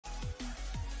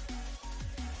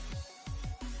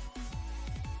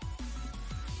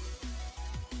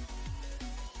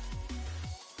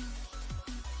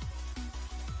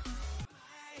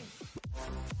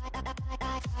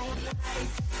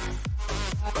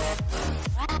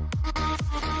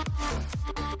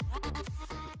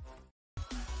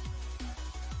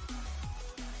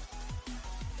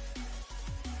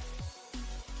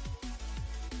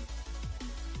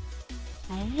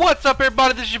What's up,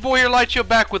 everybody? This is your boy here, Lightshield,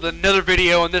 back with another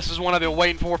video, and this is one I've been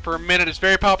waiting for a minute. It's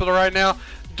very popular right now.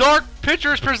 Dark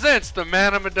Pictures presents the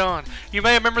Man of Medan. You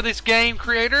may remember this game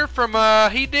creator from,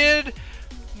 he did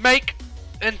Make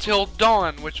Until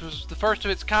Dawn, which was the first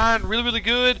of its kind. Really, really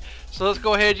good. So let's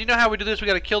go ahead. You know how we do this. We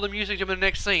got to kill the music, jump in the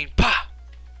next scene. Pah!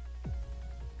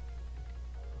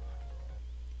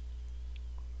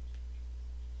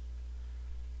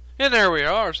 And there we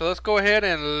are. So let's go ahead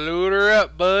and load her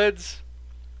up, buds.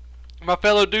 My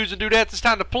fellow dudes and dudettes, it's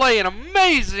time to play an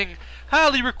amazing,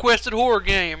 highly requested horror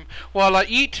game while I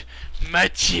eat my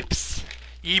chips.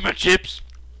 Eat my chips.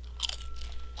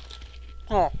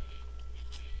 Oh.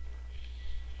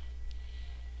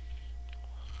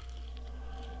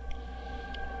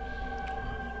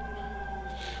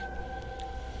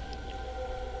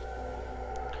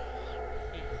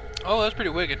 Oh, that's pretty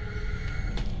wicked.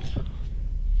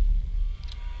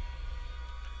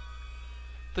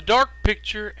 The Dark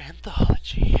Picture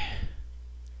Anthology.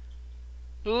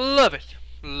 Love it.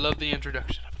 Love the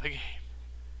introduction of the game.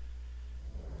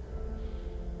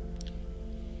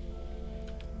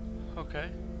 Okay.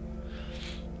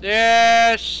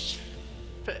 Yes.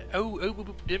 Oh,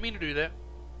 didn't mean to do that.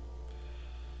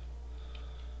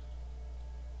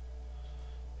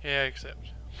 Yeah, accept.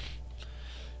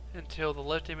 Until the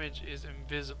left image is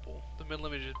invisible. The middle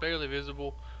image is barely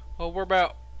visible. Well, we're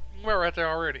right there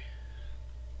already.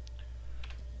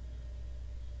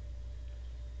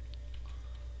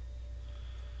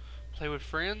 Play with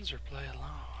friends or play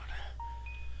alone?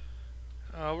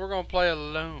 We're gonna play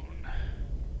alone.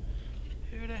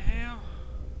 Who the hell?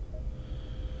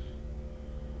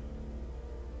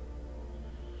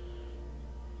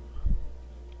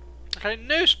 Okay,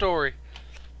 new story.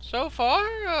 So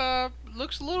far,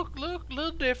 looks a little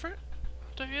different.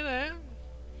 I'll tell you that.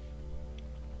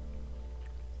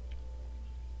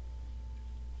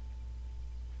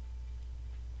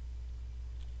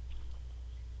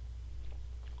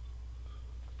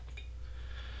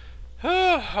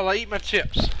 I'll eat my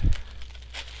chips,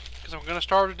 because I'm going to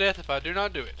starve to death if I do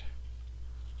not do it.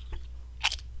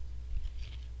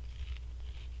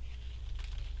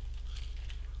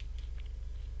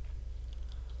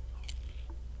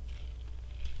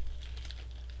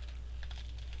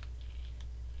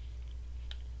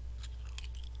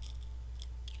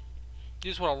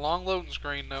 You just want a long loading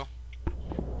screen, though.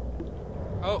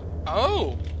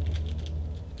 Oh!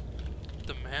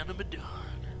 The Man of Medan.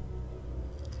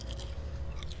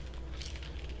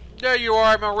 There you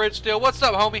are, my red steel. What's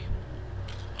up, homie?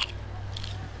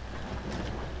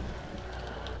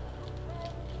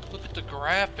 Look at the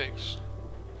graphics.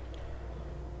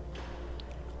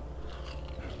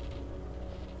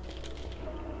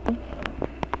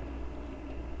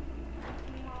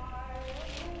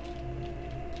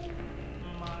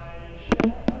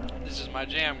 This is my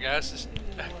jam, guys.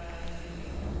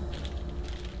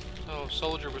 Oh,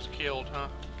 soldier was killed, huh?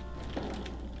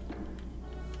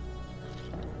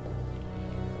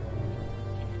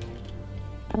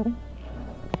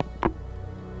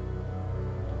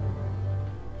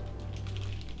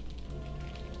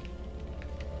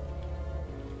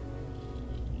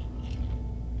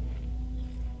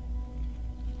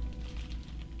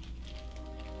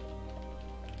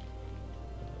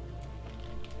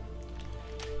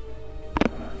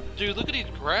 Dude, look at these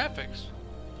graphics.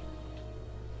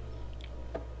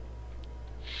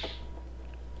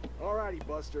 Alrighty,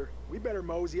 Buster. We better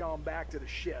mosey on back to the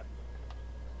ship.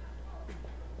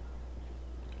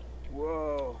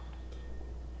 Whoa.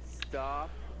 Stop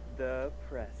the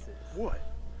presses. What?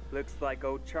 Looks like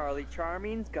old Charlie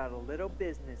Charming's got a little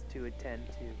business to attend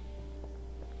to.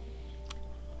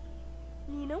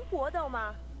 你能搏斗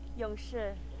吗，勇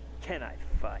士？ Can I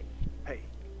fight? Hey,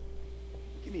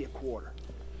 give me a quarter.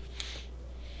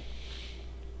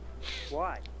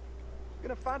 Why?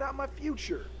 Gonna find out my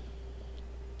future.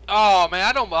 Oh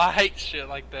man, I hate shit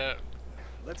like that.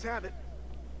 Let's have it.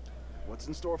 What's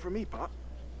in store for me, Pop?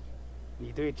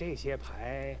 你对这些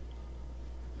牌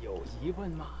有疑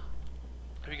问吗？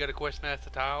 Have you got a question to ask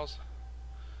the tiles?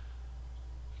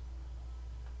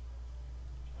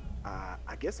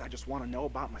 I guess I just want to know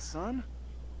about my son.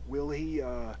 Will he,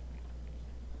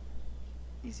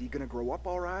 is he gonna grow up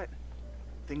all right?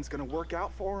 Things gonna work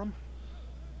out for him?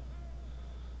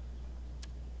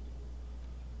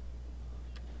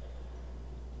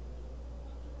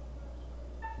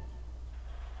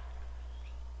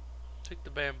 Take the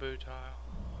bamboo tile.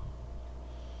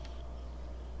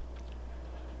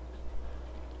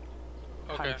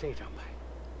 看这张牌，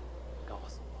告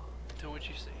诉我， Tell what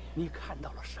you see. 你看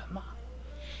到了什么？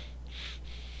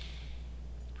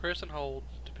 Press and hold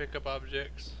to pick up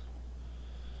objects.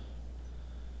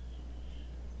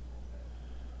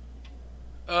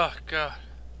 Oh god.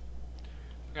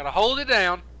 Gotta hold it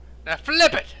down. Now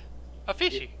flip it! A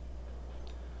fishy.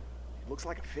 It looks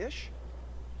like a fish?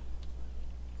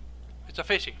 It's a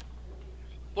fishy.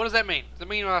 What does that mean? Does that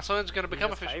mean my son's gonna 你 become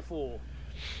的 a fishy? 财富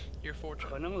Your 可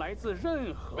fortune 能来自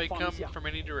任何 may 方 come 向， from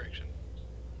any direction.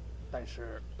 但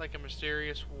是 Like a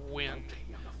mysterious 当 wind. 这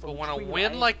样的 But 风 when a 吹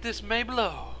wind 来， like this may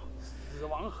blow, 死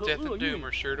亡和 death 厄 and doom 运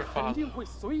are sure to 肯定 follow. 会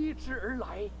随之而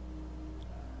来。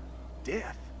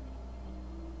 Death?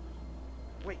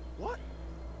 Wait, what?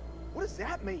 What does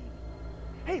that mean?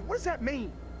 Hey, what does that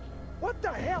mean? What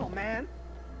the hell, man?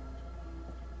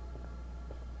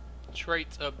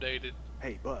 Traits updated.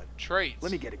 Hey, bud, Traits.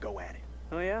 let me get a go at it.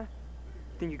 Oh yeah?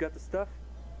 Think you got the stuff?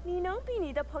 你能比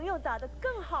你的朋友打得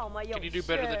更好吗，勇 Can 士？ you do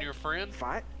better than your friend?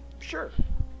 Fight? Sure.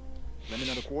 Lend me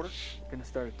another quarter? Gonna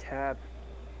start a tab.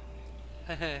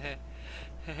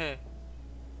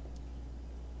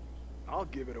 I'll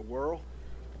give it a whirl.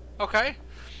 Okay.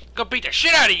 Gonna beat the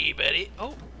shit out of you, buddy.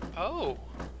 Oh. Oh.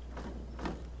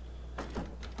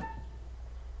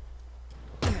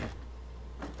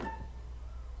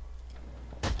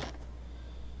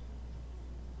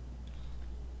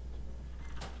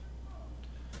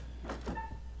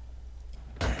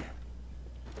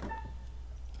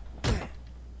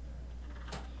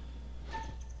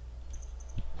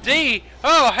 D?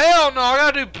 Oh, hell no. I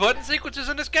gotta do button sequences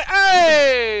in this game.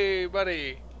 Hey,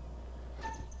 buddy.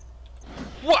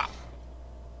 What?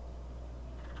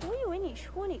 我以为你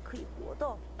说你可以搏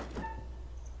斗。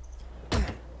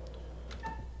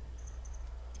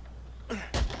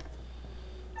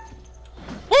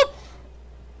 Whoop!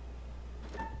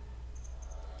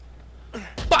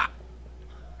 Bah!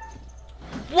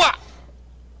 Wah!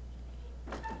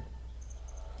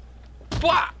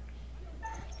 Wah!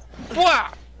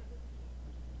 Wah!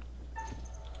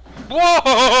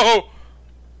 Whoa!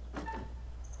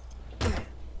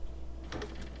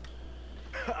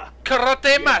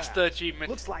 Karate Master achievement.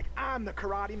 Looks like I'm the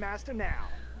karate master now.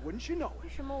 Wouldn't you know 为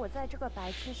it? 什么我在这个白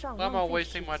痴上 Why am I 浪费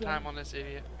wasting 时 my 间 time on this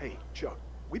idiot? Hey, Chuck,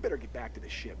 we better get back to the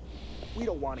ship. We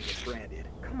don't want to get stranded.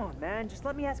 Come on, man. Just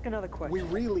let me ask another question. We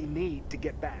really need to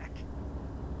get back.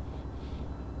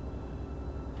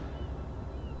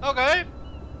 Okay.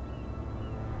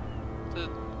 The-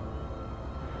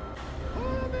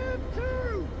 Come in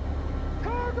two!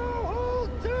 Cargo hold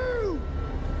two!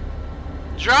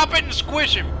 Drop it and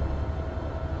squish him.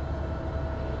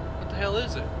 What the hell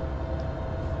is it?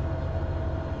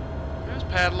 It's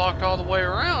padlocked all the way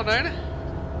around, ain't it?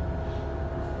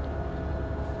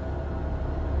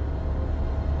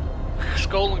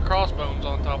 Skull and crossbones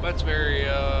on top. That's very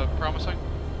promising.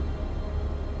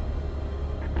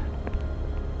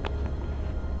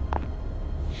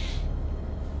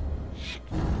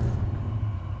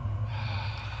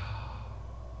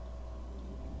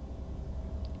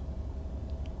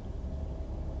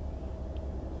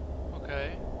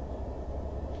 Okay.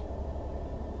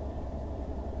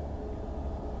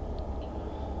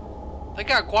 They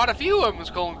got quite a few of them,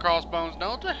 skull and crossbones,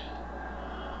 don't they?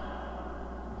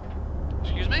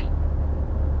 Excuse me?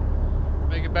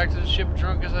 Make it back to the ship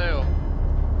drunk as hell.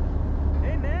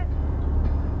 Hey, man.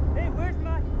 Hey, where's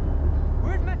my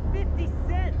 50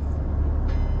 cents?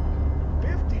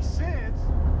 50 cents?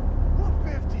 What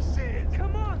 50 cents?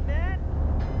 Come on, man.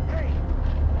 Hey,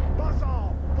 buzz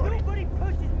off, buddy. Nobody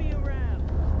pushes me around.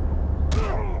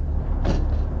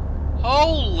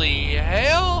 Holy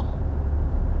hell!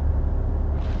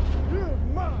 Here's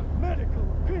my medical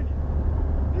opinion.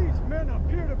 These men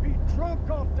appear to be drunk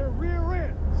off their rear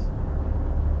ends.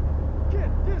 Get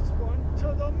this one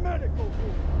to the medical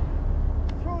ward.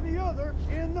 Throw the other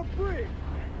in the brig.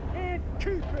 And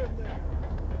keep him there.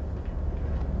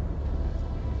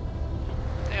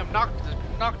 Damn,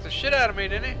 knocked the shit out of me,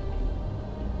 didn't he?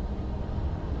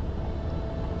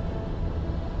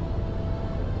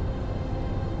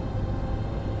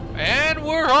 And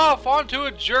we're off onto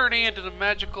a journey into the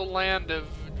magical land of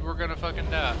we're gonna fucking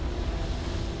die.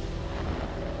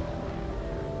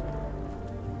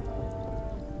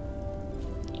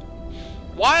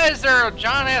 Why is there a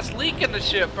giant ass leak in the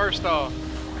ship, first off?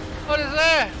 What is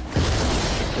that?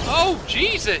 Oh,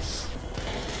 Jesus!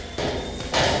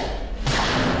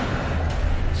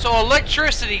 So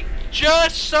electricity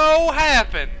just so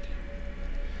happened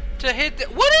to hit the—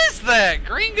 what is that?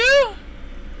 Green goo?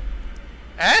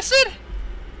 Acid?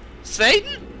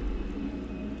 Satan?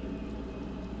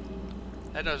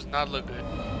 That does not look good.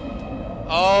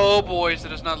 Oh, boys, that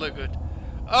does not look good.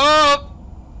 Oh!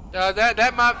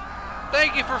 That might.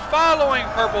 Thank you for following,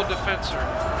 Purple Defensor.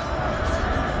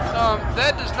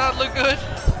 That does not look good.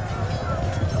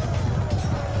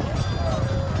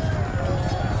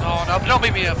 Oh no! Don't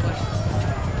beat me up, please.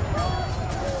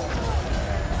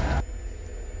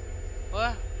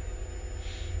 What?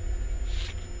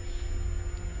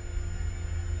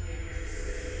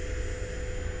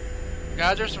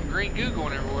 Guys, there's some green goo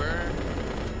going everywhere.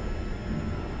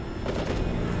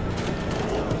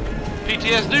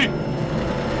 PTSD.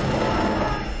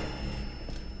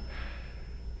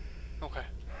 Okay.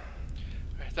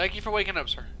 Thank you for waking up,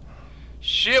 sir.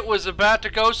 Shit was about to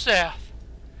go south.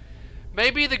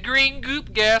 Maybe the green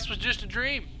goop gas was just a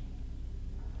dream.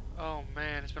 Oh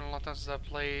man, it's been a long time since I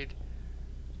played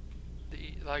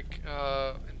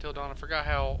Until Dawn. I forgot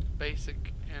how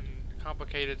basic and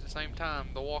complicated at the same time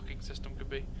the walking system could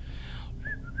be.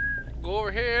 Go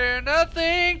over here,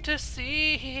 nothing to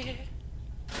see.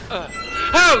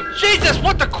 Oh Jesus!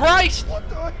 What the Christ? What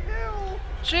the hell?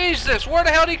 Jesus! Where the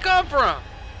hell did he come from?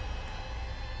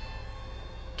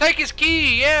 Take his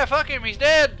key. Yeah, fuck him. He's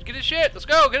dead. Get his shit. Let's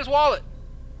go. Get his wallet.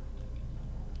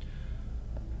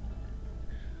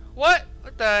 What?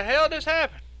 What the hell just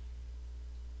happened?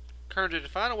 Encourage you to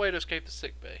find a way to escape the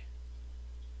sick bay.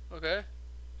 Okay.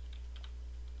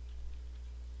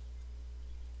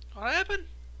 What happened?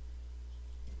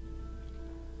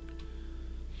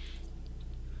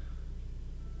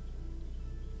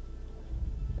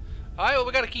 Alright, well,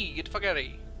 we got a key. Get the fuck out of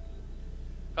here.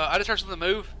 I just heard something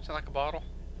move. Sound like a bottle.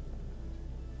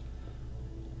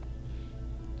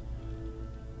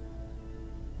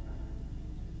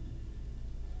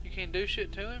 You can't do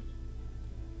shit to him?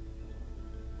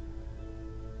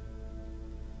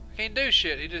 Can't do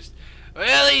shit. He just...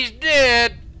 Well, he's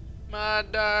dead. My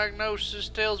diagnosis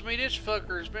tells me this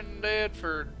fucker's been dead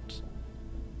for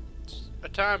a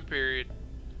time period.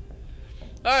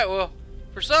 Alright, well,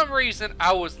 for some reason,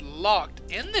 I was locked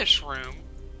in this room.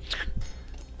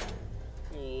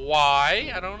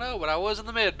 Why? I don't know, but I was in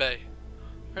the med bay.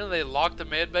 Apparently they locked the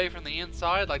med bay from the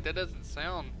inside. Like, that doesn't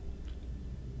sound...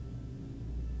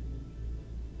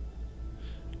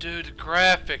 Dude, the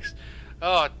graphics.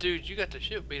 Oh, dude, you got the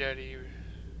shit beat out of you.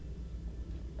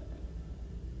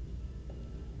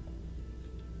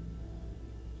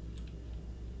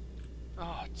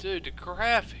 Oh, dude, the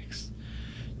graphics.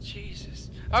 Jesus.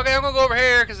 Okay, I'm gonna go over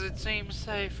here because it seems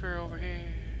safer over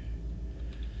here.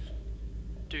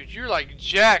 Dude, you're like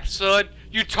jacked, son.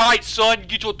 You tight, son.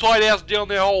 Get your tight ass down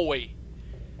the hallway.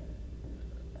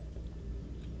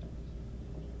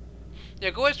 Yeah,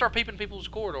 go ahead and start peeping people's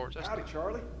corridors. That's Howdy,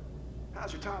 Charlie.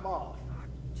 How's your time off?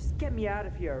 Just get me out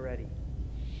of here already.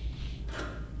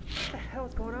 What the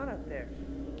hell's going on up there?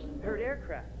 I heard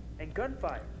aircraft and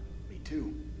gunfire. Me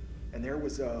too. And there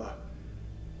was a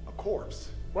corpse.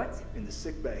 What? In the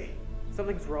sick bay.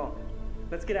 Something's wrong.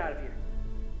 Let's get out of here.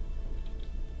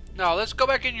 No, let's go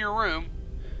back in your room.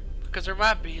 Because there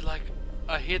might be, like,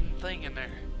 a hidden thing in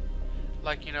there.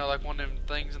 Like, you know, like one of them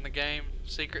things in the game.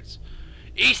 Secrets.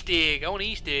 East egg. I want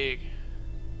East egg.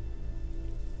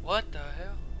 What the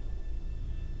hell?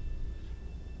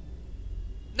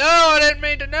 No, I didn't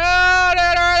mean to. No!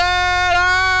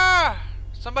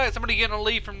 Somebody getting a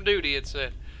leave from duty, it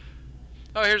said.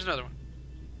 Oh, here's another one.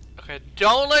 Okay,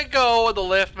 don't let go of the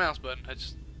left mouse button.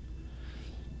 That's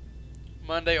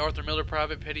Monday, Arthur Miller,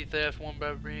 private, petty theft, 1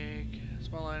 by brig,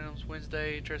 small items,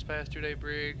 Wednesday, trespass, 2-day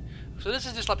brig. So this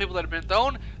is just like people that have been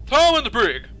throw them in the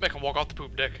brig, make them walk off the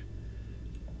poop deck.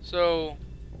 So,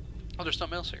 oh, there's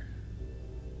something else here.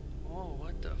 Oh,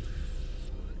 what the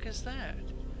fuck is that?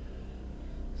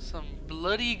 Some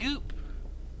bloody goop.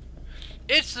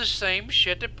 It's the same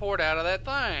shit that poured out of that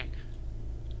thing.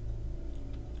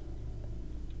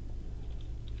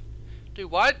 Dude,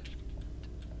 what?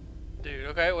 Dude,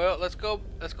 okay, well, let's go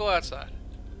outside.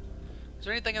 Is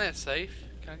there anything in that safe?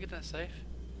 Can I get that safe?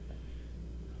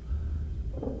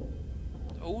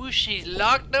 Oh, she's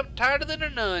locked up tighter than a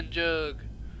nun jug.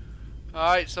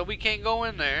 Alright, so we can't go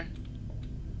in there.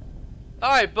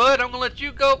 Alright, bud, I'm gonna let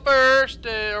you go first,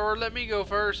 or let me go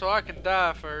first so I can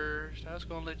die first. I was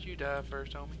gonna let you die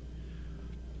first, homie.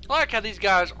 I like how these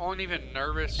guys aren't even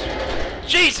nervous.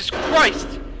 Jesus Christ!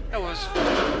 That was...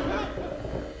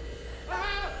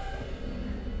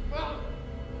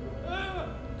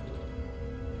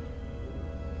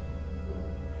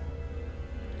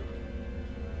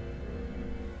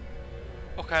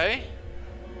 Okay.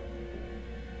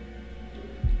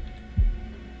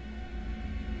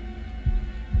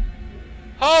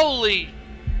 Holy!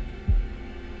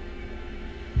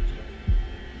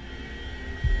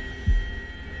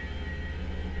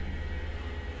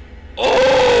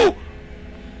 Oh!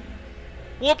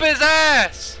 Whoop his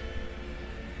ass!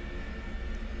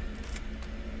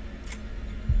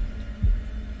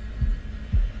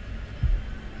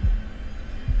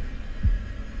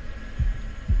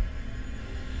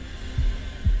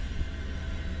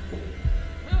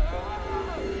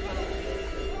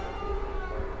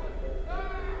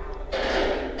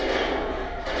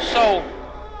 So,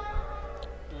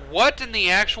 what in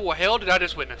the actual hell did I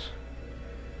just witness?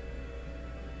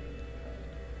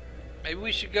 Maybe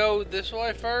we should go this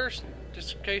way first,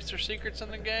 just in case there's secrets in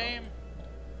the game.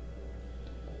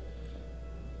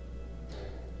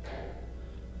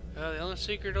 The only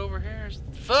secret over here is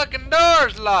the fucking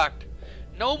door's locked.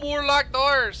 No more locked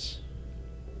doors.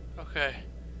 Okay.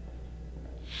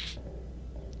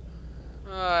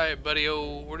 Alright,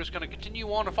 buddy-o. We're just gonna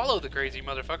continue on to follow the crazy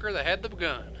motherfucker that had the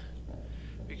gun.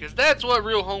 Because that's what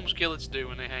real home skillets do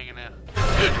when they're hanging out.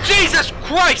 Jesus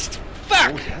Christ!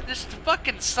 Fuck! This is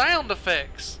fucking sound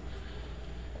effects.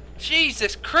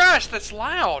 Jesus Christ, that's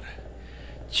loud.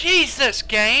 Jesus,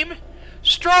 game.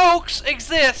 Strokes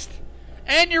exist.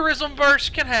 Aneurysm bursts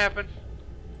can happen.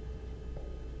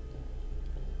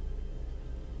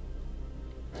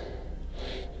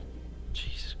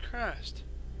 Jesus Christ.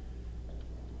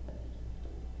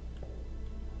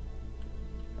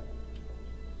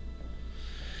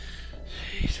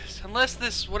 Jesus. Unless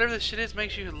this, whatever this shit is,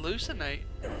 makes you hallucinate.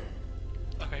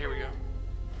 Okay, here we go.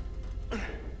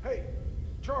 Hey,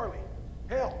 Charlie,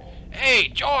 help. Hey,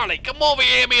 Charlie, come over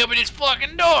here and help me open this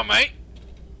fucking door, mate.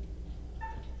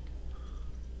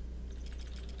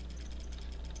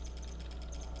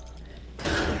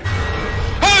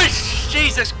 Oh,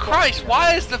 Jesus Christ,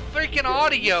 why is the freaking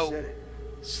audio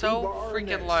so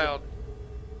freaking loud?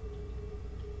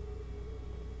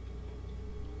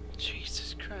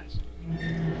 Jesus Christ.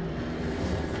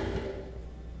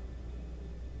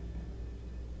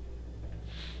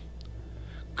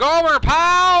 Gomer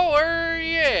pal, where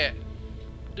you at?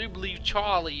 I do believe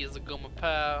Charlie is a Gomer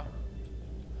pal.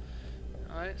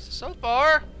 Alright, so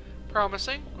far,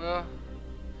 promising.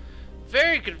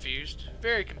 Very confused,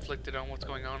 very conflicted on what's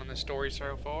going on in this story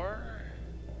so far.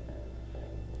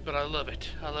 But I love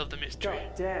it. I love the mystery.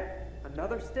 God damn,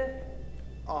 another stiff?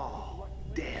 Oh,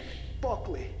 damn it,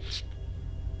 Buckley.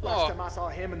 Last time I saw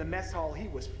him in the mess hall, he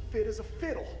was fit as a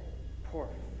fiddle. Poor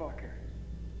fucker.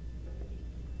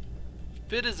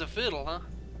 Fit as a fiddle, huh?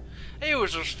 He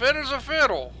was as fit as a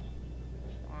fiddle.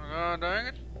 Oh, God dang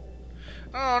it.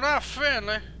 Oh, not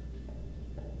friendly.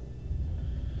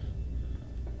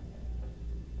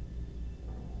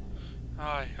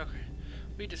 Alright, okay.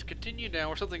 We just continue down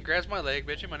where something grabs my leg.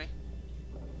 Bet you money.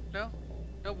 No?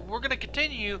 No, but we're gonna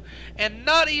continue and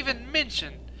not even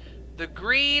mention the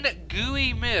green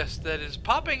gooey mist that is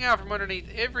popping out from underneath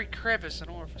every crevice and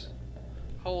orifice.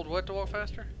 Hold what to walk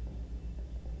faster?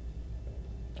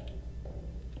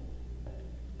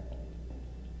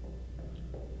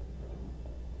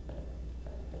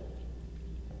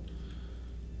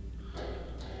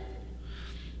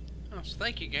 Oh, so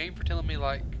thank you, game, for telling me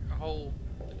like a whole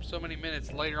so many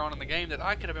minutes later on in the game that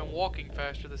I could have been walking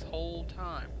faster this whole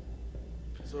time.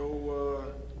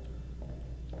 So,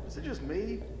 is it just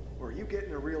me, or are you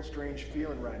getting a real strange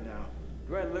feeling right now?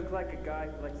 Do I look like a guy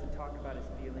who likes to talk about his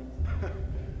feelings?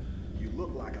 You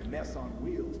look like a mess on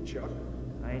wheels, Chuck.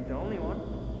 I ain't the only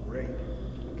one. Great.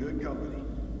 Good company.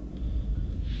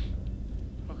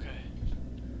 Okay.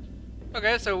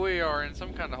 Okay, so we are in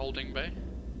some kind of holding bay.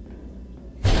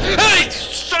 Hey,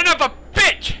 son of a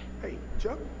bitch! Hey,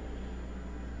 Chuck.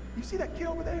 You see that kid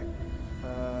over there?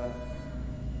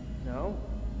 No?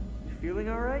 You feeling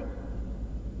alright?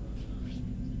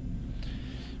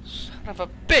 Son of a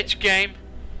bitch, game.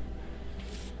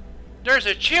 There's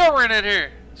a children in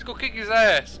here. Let's go kick his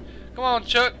ass. Come on,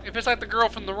 Chuck. If it's like the girl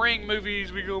from the Ring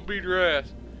movies, we gonna beat her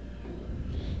ass.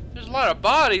 There's a lot of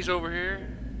bodies over here.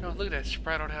 Oh, look at that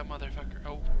spread out motherfucker.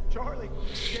 Oh. Charlie,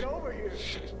 get over here.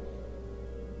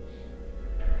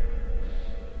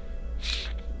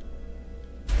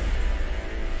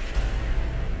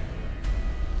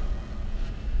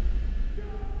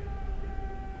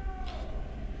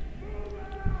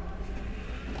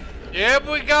 Yep,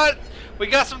 we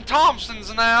got some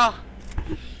Thompsons now.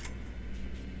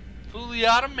 Fully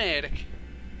automatic.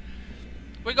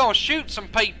 We're gonna shoot some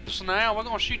peeps now. We're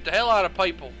gonna shoot the hell out of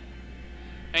people.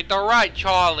 Ain't that right,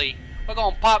 Charlie? We're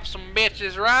gonna pop some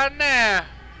bitches right now.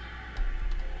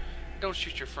 Don't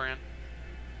shoot your friend.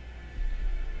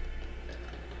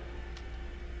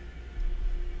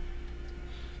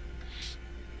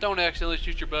 Don't accidentally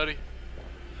shoot your buddy.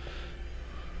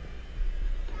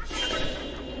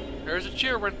 There's a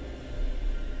children.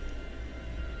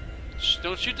 Shh,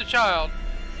 don't shoot the child.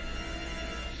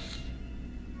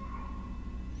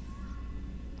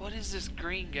 What is this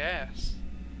green gas?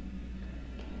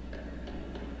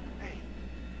 Hey,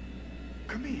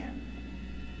 come here.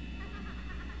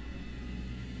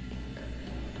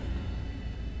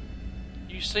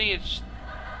 You see it's...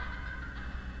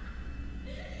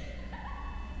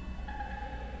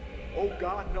 Oh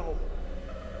God, no.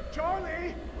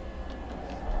 Charlie!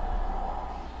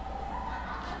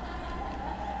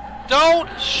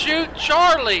 Don't shoot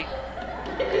Charlie!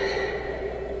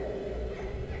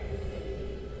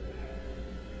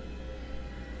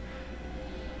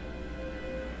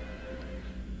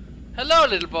 Hello,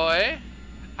 little boy.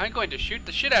 I'm going to shoot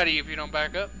the shit out of you if you don't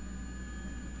back up.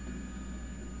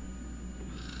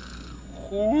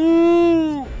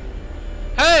 Ooh.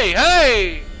 Hey,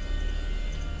 hey!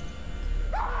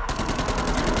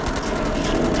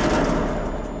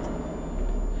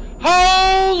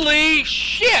 Holy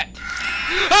shit!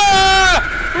 Ah!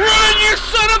 Run, you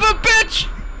son of a bitch!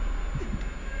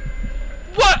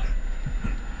 What?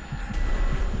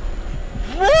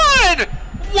 Run!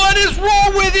 What is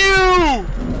wrong with you?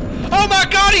 Oh my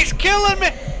God, he's killing me!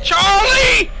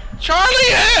 Charlie!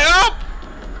 Charlie, help!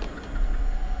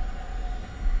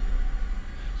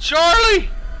 Charlie!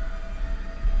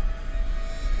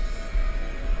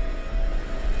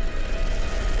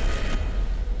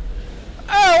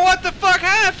 Oh, what the fuck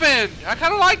happened? I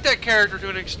kind of like that character to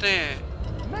an extent.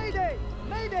 Mayday!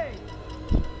 Mayday!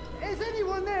 Is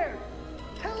anyone there?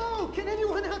 Hello? Can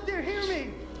anyone out there hear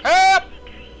me? Help!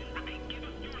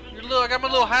 Look, I got my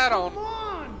little hat on. Come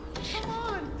on! Come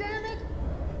on, damn it!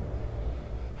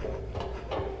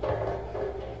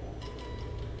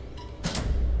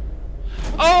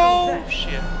 Oh,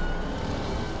 shit.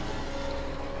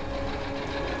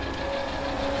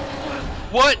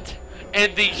 What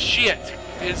in the shit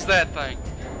is that thing?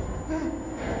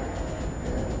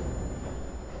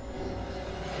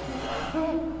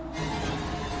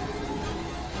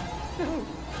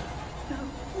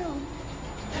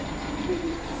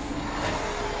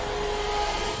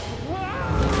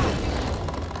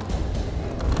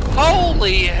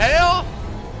 Holy hell!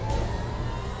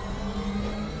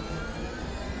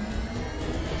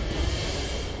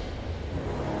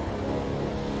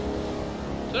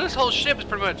 So this whole ship is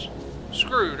pretty much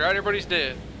screwed, right? Everybody's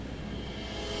dead.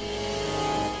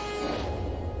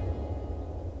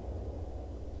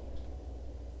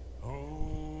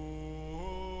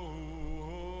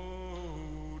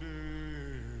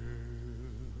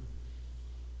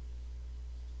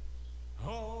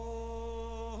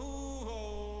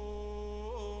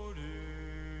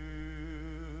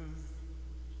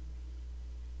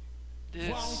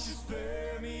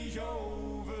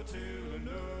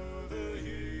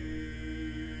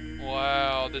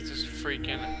 Wow, this is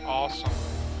freaking awesome.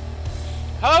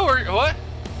 How are you? What?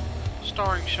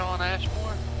 Starring Sean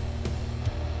Ashmore?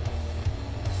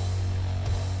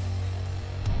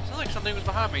 Sounds like something was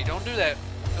behind me. Don't do that.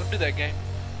 Don't do that, game.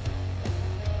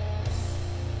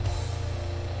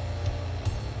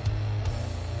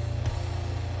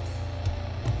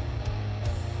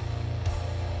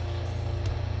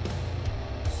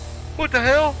 What the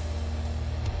hell?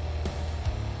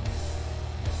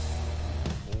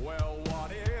 Well,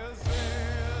 what is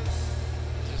this?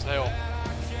 This is hell.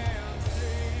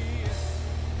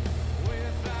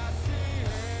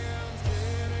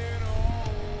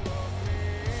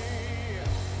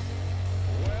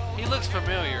 He looks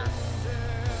familiar.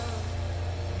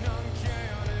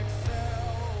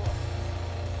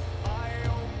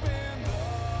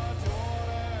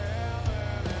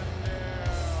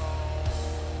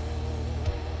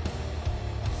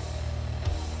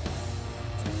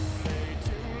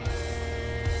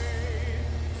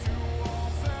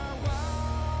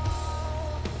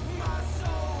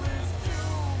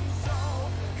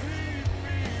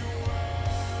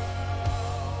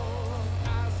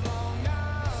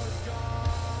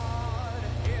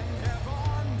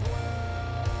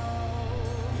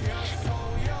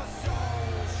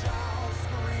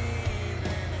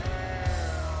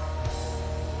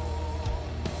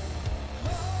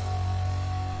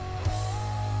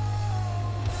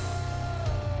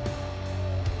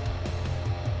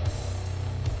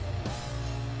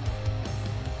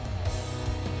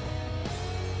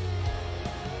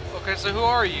 Okay, so who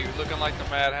are you looking like the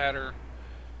Mad Hatter?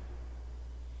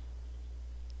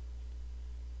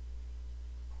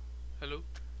 Hello?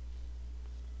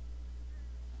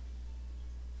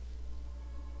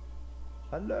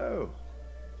 Hello.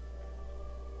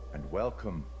 And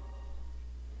welcome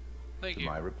Thank to you.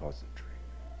 my repository.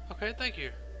 Okay, thank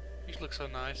you. You look so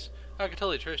nice. I can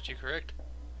totally trust you, correct?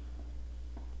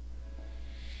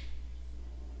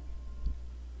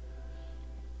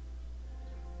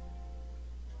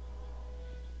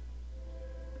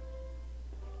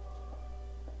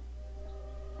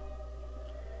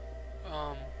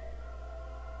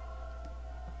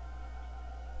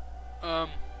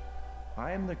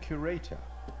 I am the curator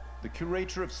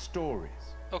of stories.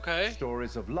 Okay.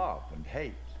 Stories of love and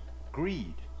hate,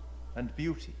 greed and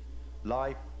beauty,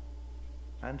 life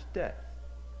and death.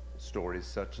 Stories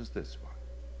such as this one.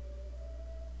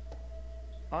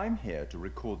 I'm here to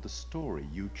record the story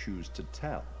you choose to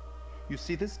tell. You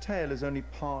see, this tale is only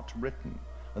part written,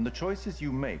 and the choices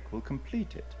you make will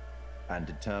complete it, and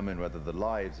determine whether the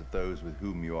lives of those with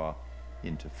whom you are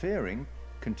interfering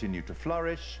continue to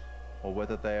flourish, or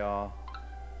whether they are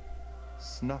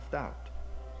snuffed out.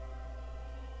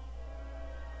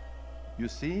 You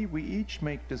see, we each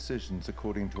make decisions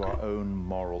according to our own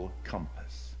moral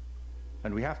compass.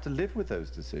 And we have to live with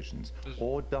those decisions,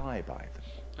 or die by them.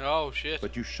 Oh, shit.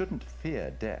 But you shouldn't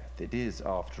fear death. It is,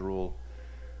 after all,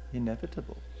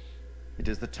 inevitable. It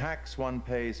is the tax one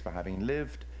pays for having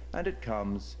lived, and it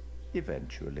comes,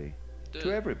 eventually,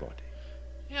 to everybody.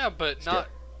 Yeah, but Still, not...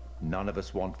 none of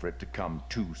us want for it to come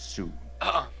too soon.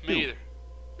 Me either.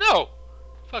 No!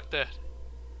 Fuck that.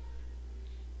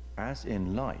 As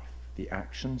in life, the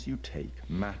actions you take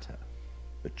matter.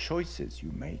 The choices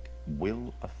you make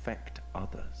will affect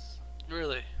others.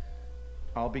 Really?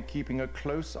 I'll be keeping a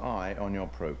close eye on your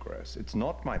progress. It's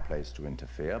not my place to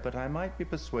interfere, but I might be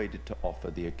persuaded to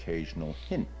offer the occasional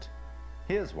hint.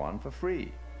 Here's one for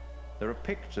free. There are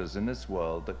pictures in this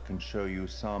world that can show you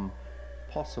some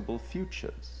possible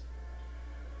futures.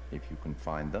 If you can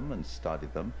find them and study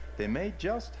them, they may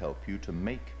just help you to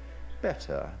make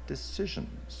better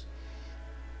decisions.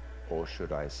 Or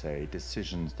should I say,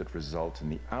 decisions that result in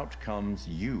the outcomes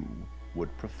you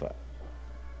would prefer.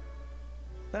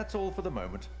 That's all for the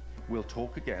moment. We'll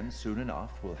talk again soon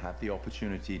enough. We'll have the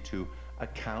opportunity to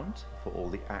account for all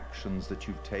the actions that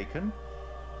you've taken,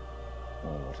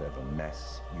 or whatever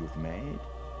mess you've made.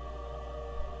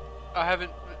 I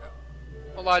haven't...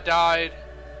 Well, I died.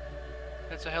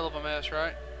 That's a hell of a mess,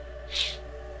 right?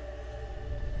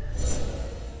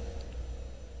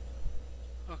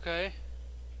 Okay.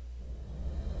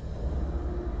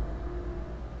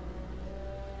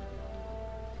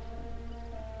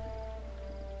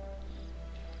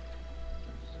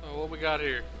 So what we got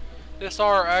here? This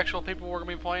are actual people we're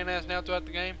gonna be playing as now throughout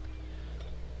the game.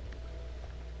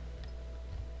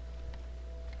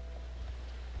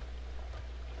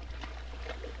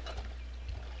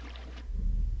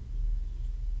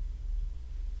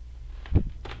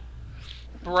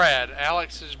 Brad,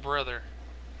 Alex's brother.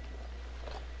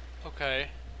 Okay.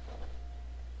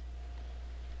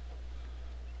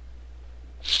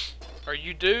 Are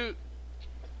you dude?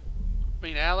 I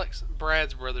mean, Alex,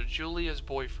 Brad's brother, Julia's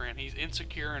boyfriend. He's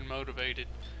insecure and motivated.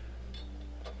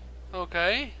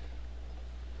 Okay.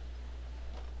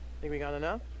 Think we got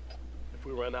enough? If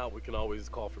we run out, we can always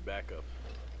call for backup.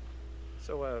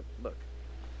 So, look.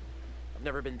 I've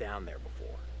never been down there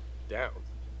before. Down?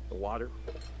 The water.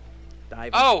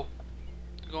 Diving. Oh!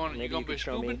 You Maybe gonna you be could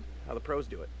show me scooping? how the pros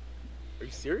do it. Are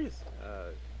you serious?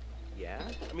 Yeah?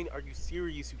 I mean, are you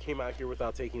serious you came out here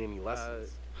without taking any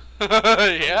lessons?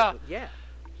 Yeah. Yeah.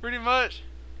 Pretty much.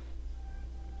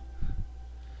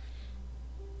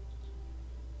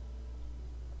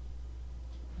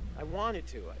 I wanted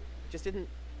to. I just didn't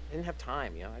have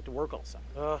time, you know. I had to work all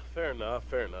summer. Fair enough,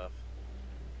 fair enough.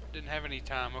 Didn't have any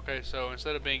time. Okay, so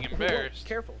instead of being Whoa, embarrassed...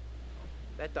 careful.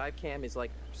 That dive cam is, like,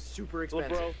 super Look,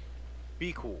 expensive. bro,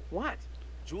 be cool. What?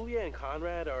 Julia and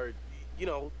Conrad are, you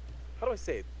know, how do I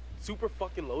say it? Super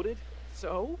fucking loaded.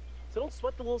 So? So don't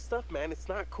sweat the little stuff, man. It's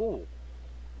not cool.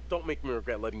 Don't make me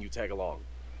regret letting you tag along.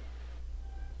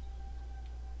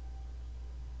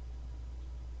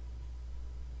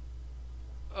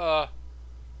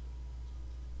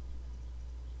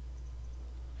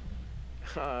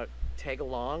 Tag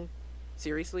along?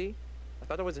 Seriously? I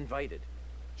thought I was invited.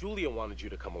 Julia wanted you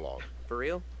to come along. For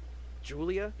real?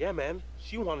 Julia? Yeah, man.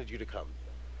 She wanted you to come.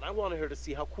 And I wanted her to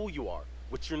see how cool you are,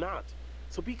 which you're not.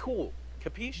 So be cool.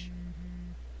 Capiche?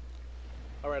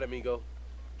 All right, amigo.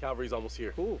 Calvary's almost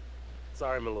here. Cool.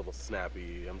 Sorry I'm a little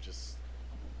snappy. I'm just...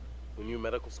 We knew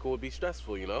medical school would be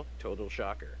stressful, you know? Total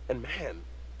shocker. And man,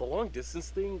 the long distance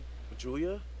thing with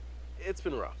Julia, it's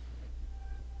been rough.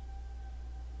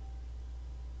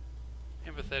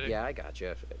 Empathetic. Yeah, I got you.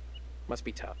 It must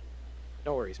be tough.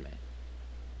 No worries, man.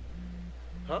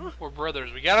 Huh? We're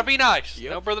brothers. We gotta be nice.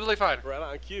 Yep. No brotherly fighter. Right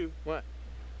on cue. What?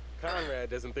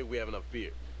 Conrad doesn't think we have enough beer.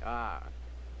 Ah,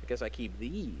 I guess I keep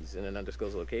these in an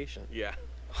undisclosed location. Yeah.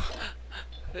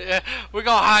 Yeah, we're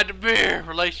gonna hide the beer.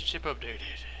 Relationship updated.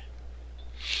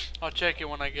 I'll check it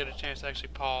when I get a chance to actually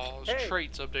pause. Hey.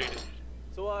 Traits updated.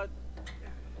 So,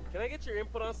 can I get your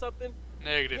input on something?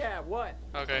 Negative. Yeah, what?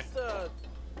 Okay. Just,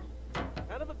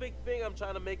 kind of a big thing I'm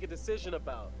trying to make a decision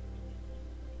about.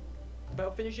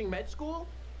 About finishing med school?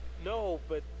 No,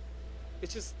 but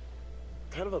it's just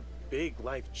kind of a big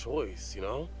life choice, you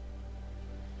know?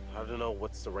 I don't know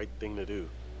what's the right thing to do.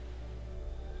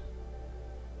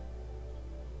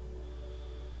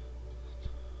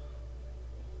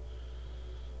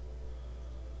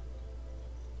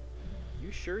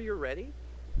 You sure you're ready?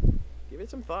 Give it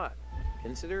some thought.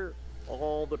 Consider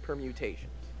all the permutations.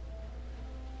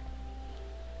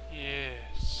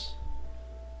 Yes.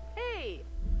 Hey,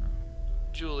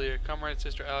 Julia, comrade,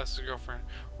 sister, Alex's girlfriend.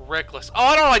 Reckless. Oh,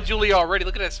 I don't like Julia already.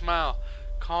 Look at that smile.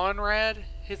 Conrad.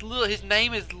 His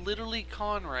name is literally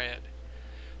Conrad.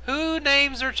 Who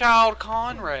names their child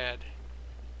Conrad?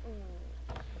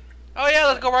 Oh yeah,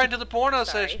 let's go right into the porno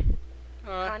Sorry. session.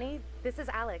 Connie, this is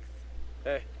Alex.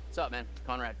 Hey. What's up, man?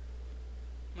 Conrad.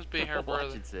 Must be her brother.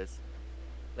 Watch it, sis.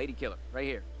 Lady killer, right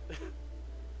here.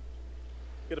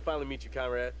 Good to finally meet you,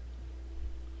 Conrad.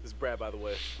 This is Brad, by the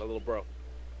way, my little bro.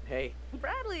 Hey.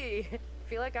 Bradley!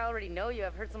 Feel like I already know you.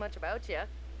 I've heard so much about you.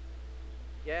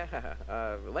 Yeah,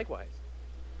 likewise.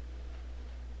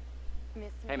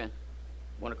 Miss Hey, man.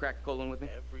 Want to crack a cold one with me?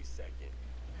 Every second.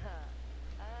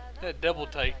 That double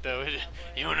take though.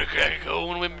 You wanna crack a cold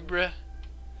one with me, bruh?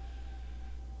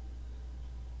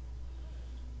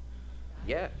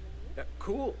 Yeah.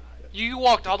 Cool. You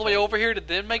walked all the way over here to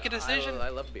then make a decision? I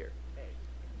love beer.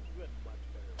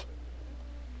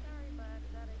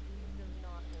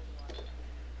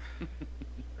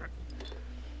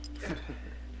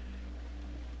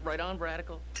 Right on,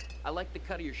 Bradical. I like the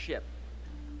cut of your ship.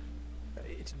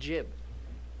 It's jib.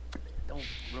 Don't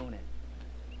ruin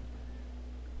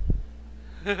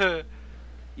it.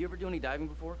 You ever do any diving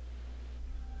before?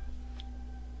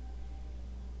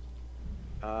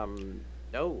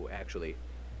 No, actually.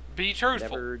 Be truthful.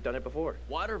 Never done it before.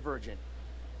 Water virgin.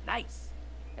 Nice.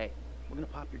 Hey, we're gonna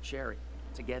pop your cherry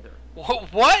together.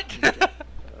 What? We're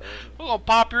gonna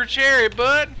pop your cherry,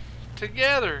 bud.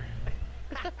 Together.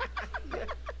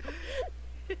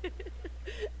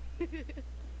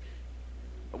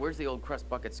 Where's the old crust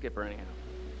bucket skipper anyhow?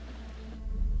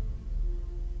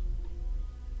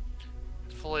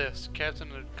 Fliss,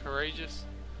 Captain of Courageous.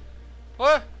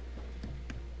 What?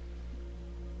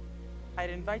 I'd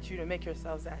invite you to make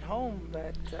yourselves at home,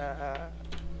 but,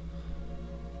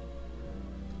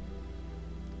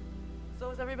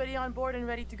 So is everybody on board and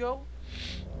ready to go?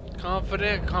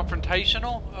 Confident,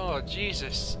 confrontational? Oh,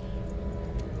 Jesus.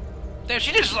 Damn,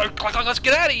 she just like, let's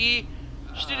get out of here.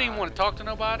 She didn't even want to talk to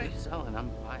nobody. You're selling, I'm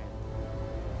buying.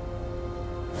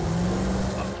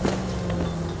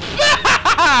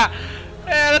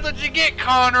 Yeah, that's what you get,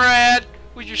 Conrad,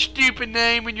 with your stupid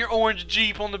name and your orange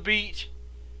Jeep on the beach.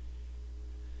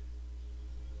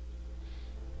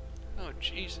 Oh,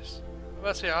 Jesus. I was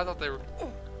about to say, I thought they were...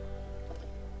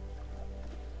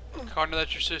 Connor,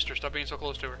 that's your sister. Stop being so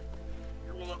close to her.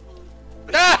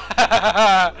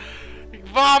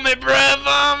 Vomit, bruh,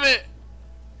 vomit!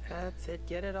 That's it,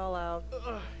 get it all out.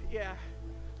 Yeah.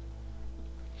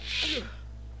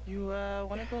 You,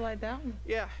 wanna go lie down?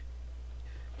 Yeah.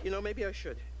 You know, maybe I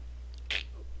should.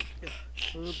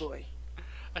 Oh boy.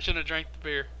 I shouldn't have drank the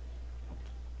beer.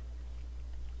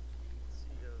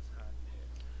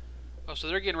 Oh, so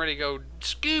they're getting ready to go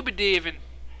scuba diving.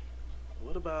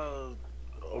 What about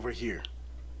over here?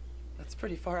 That's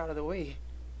pretty far out of the way.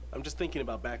 I'm just thinking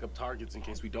about backup targets in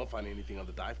case we don't find anything on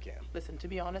the dive cam. Listen, to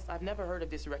be honest, I've never heard of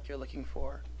this wreck you're looking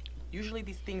for. Usually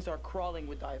these things are crawling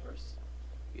with divers.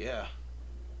 Yeah.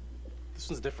 This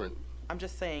one's different. I'm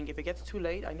just saying, if it gets too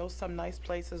late, I know some nice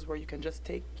places where you can just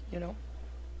take, you know,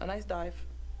 a nice dive.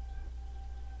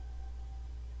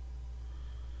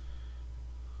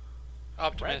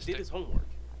 Brad Optimistic. did his homework.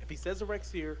 If he says the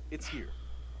wreck's here, it's here.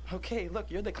 Okay,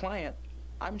 look, you're the client.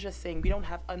 I'm just saying we don't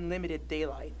have unlimited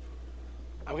daylight.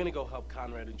 I'm gonna go help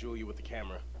Conrad and Julia with the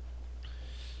camera.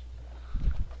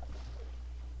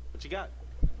 What you got?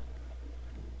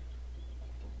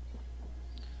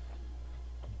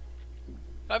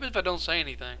 What happens if I don't say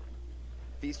anything?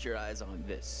 Feast your eyes on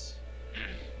this.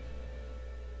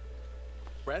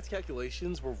 Brad's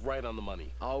calculations were right on the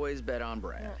money. Always bet on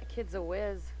Brad. Kid's a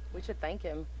whiz. We should thank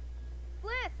him.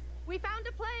 Bliss, we found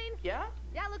a plane. Yeah?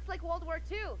 Yeah, looks like World War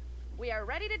II. We are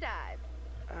ready to dive.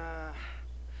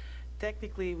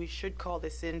 Technically, we should call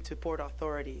this in to port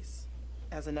authorities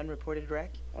as an unreported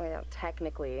wreck. Well,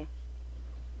 technically.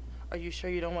 Are you sure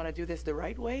you don't want to do this the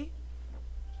right way?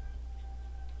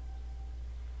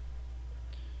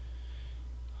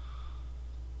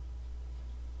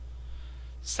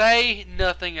 Say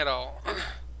nothing at all.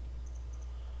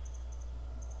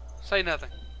 Say nothing.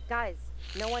 Guys,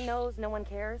 no one knows, no one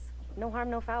cares. No harm,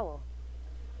 no foul.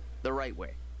 The right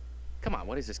way. Come on,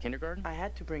 what is this, kindergarten? I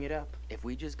had to bring it up. If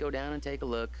we just go down and take a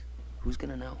look, who's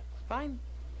gonna know? Fine.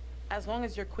 As long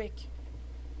as you're quick.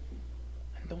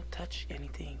 And don't touch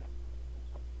anything.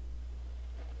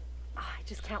 I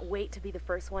just can't wait to be the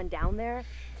first one down there.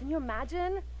 Can you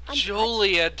imagine?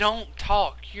 Julia, don't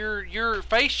talk. Your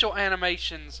facial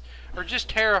animations are just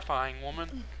terrifying,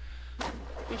 woman.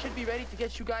 We should be ready to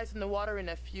get you guys in the water in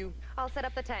a few. I'll set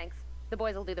up the tanks. The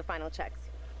boys will do the final checks.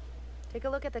 Take a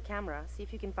look at the camera. See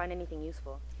if you can find anything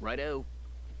useful. Righto.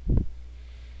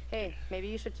 Hey, maybe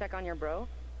you should check on your bro.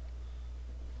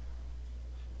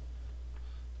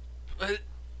 Hey,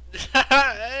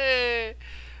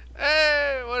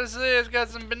 hey, what is this? Got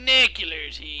some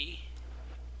binoculars here.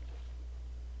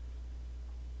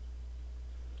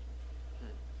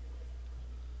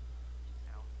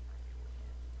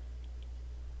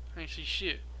 I ain't see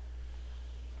shit.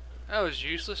 That was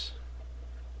useless.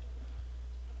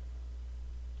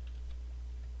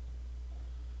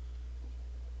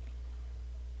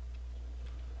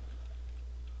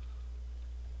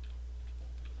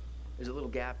 There's a little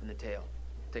gap in the tail.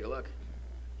 Take a look.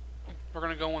 We're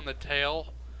gonna go in the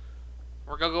tail.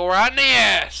 We're gonna go right in the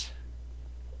ass.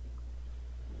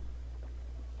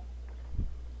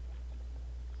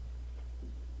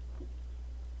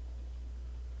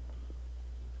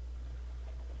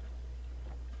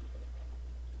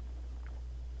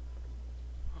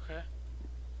 Okay.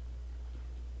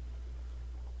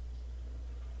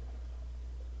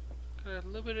 Got a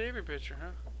little bit of every picture, huh?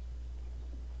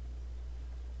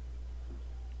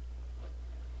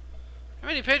 How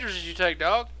many pictures did you take,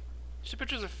 dog? Just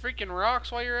pictures of freaking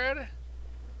rocks while you're at it?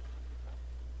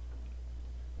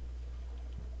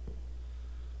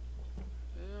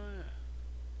 Yeah.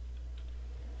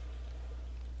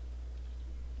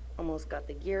 Almost got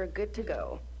the gear good to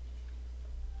go.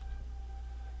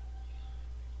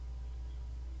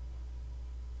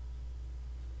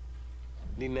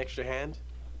 Need an extra hand?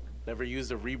 Never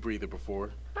used a rebreather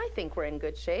before. I think we're in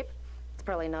good shape. It's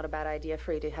probably not a bad idea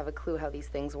for you to have a clue how these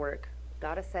things work.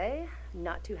 Gotta say,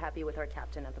 not too happy with our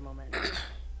captain at the moment.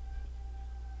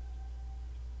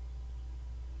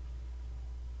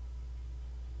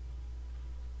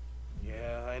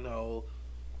 Yeah, I know.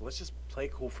 Let's just play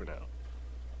cool for now.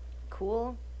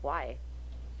 Cool? Why?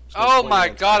 Oh my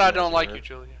god, I don't like you,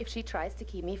 Julia. If she tries to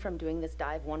keep me from doing this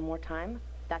dive one more time,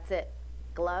 that's it.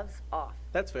 Gloves off.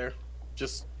 That's fair.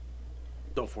 Just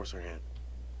don't force her hand.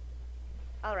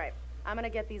 All right. I'm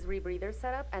gonna get these rebreathers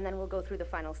set up, and then we'll go through the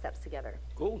final steps together.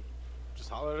 Cool.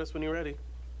 Just holler at us when you're ready.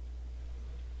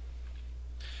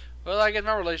 Well, I guess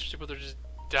my relationship with her just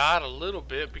died a little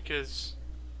bit because...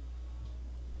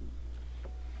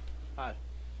 Hi.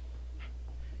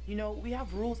 You know, we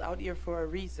have rules out here for a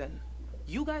reason.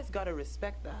 You guys gotta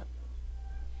respect that.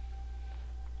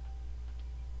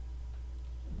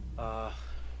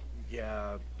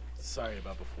 Yeah, sorry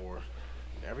about before.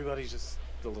 Everybody's just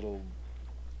a little...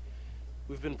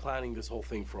 We've been planning this whole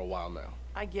thing for a while now.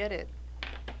 I get it.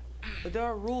 But there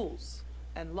are rules,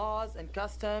 and laws, and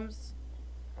customs.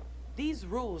 These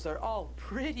rules are all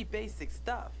pretty basic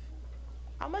stuff.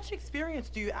 How much experience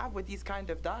do you have with these kind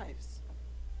of dives?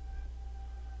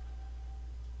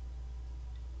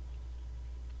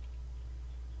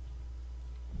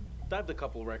 Dived a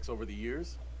couple wrecks over the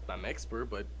years. Not an expert,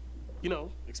 but, you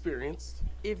know, experienced.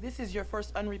 If this is your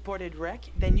first unreported wreck,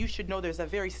 then you should know there's a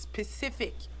very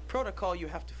specific protocol you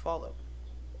have to follow.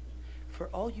 For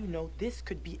all you know, this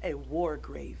could be a war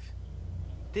grave.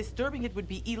 Disturbing it would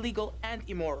be illegal and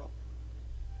immoral.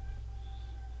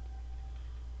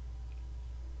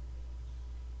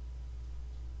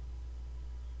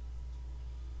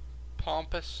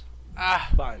 Pompous.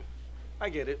 Ah. Fine. I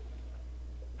get it.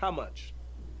 How much?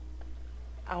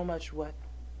 How much what?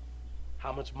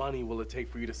 How much money will it take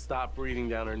for you to stop breathing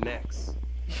down our necks?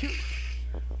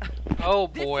 Oh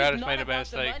boy, I just made a bad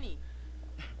mistake.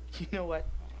 You know what?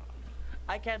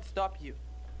 I can't stop you.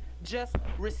 Just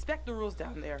respect the rules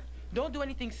down there. Don't do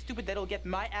anything stupid that'll get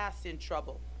my ass in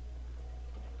trouble.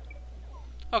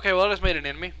 Okay, well, I just made an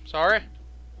enemy. Sorry.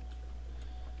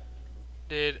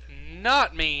 Did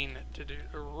not mean to do...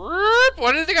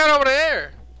 What is he got over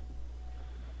there?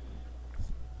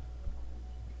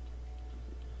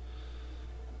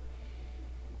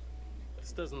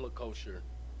 This doesn't look kosher.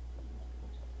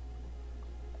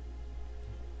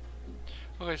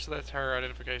 Okay, so that's her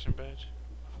identification badge.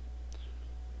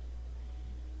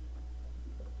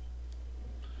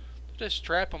 There's a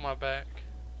strap on my back.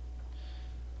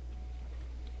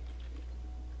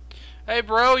 Hey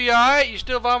bro, you alright? You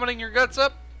still vomiting your guts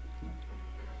up?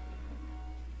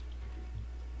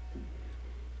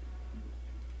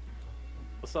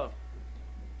 What's up?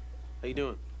 How you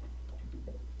doing?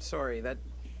 Sorry, that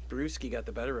brewski got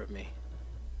the better of me.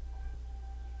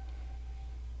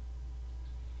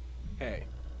 Hey,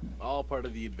 all part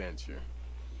of the adventure.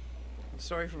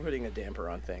 Sorry for putting a damper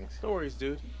on things. No worries,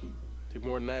 dude. Take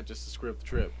more than that just to screw up the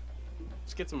trip.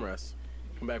 Just get some rest.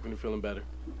 Come back when you're feeling better.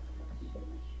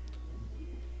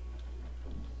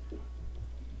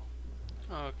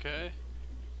 Okay.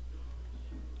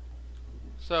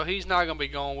 So he's not gonna be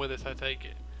going with us, I take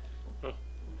it. Huh.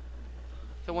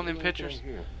 The one in pictures.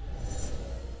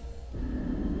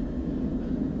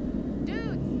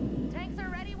 Dudes, tanks are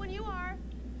ready when you are.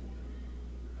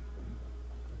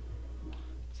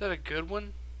 Is that a good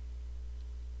one?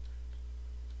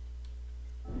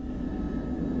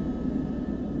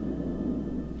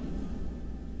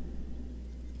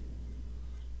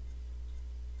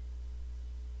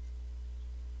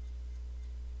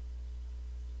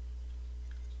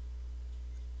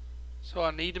 So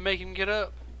I need to make him get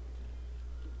up.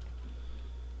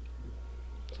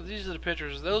 So these are the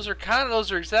pictures. Those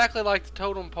are exactly like the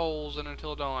totem poles in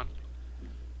Until Dawn.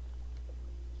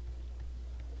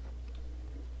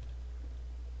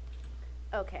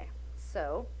 Okay,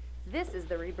 so this is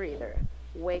the rebreather.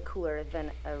 Way cooler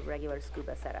than a regular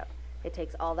scuba setup. It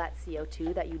takes all that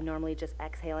CO2 that you'd normally just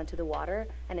exhale into the water,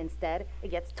 and instead it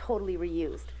gets totally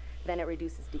reused. Then it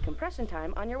reduces decompression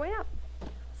time on your way up.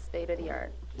 State of the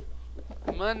art.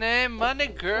 Money, money,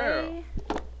 girl.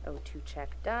 Okay. O2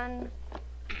 check done.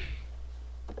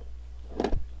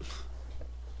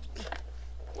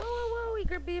 Whoa,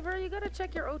 eager beaver, you gotta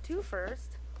check your O2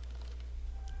 first.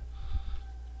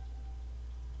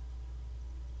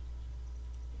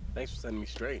 Thanks for setting me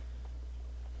straight.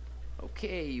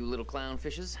 Okay, you little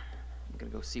clownfishes. I'm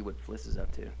gonna go see what Fliss is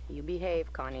up to. You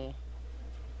behave, Connie.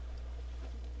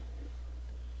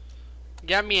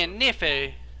 Got me a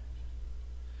niffy.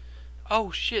 Oh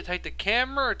shit, take the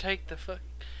camera or take the fuck...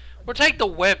 Or take the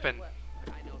weapon.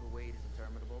 I know the wait is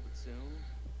interminable, but soon...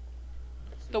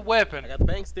 The weapon. I got the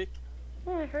bang stick.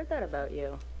 Yeah, I heard that about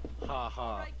you. Ha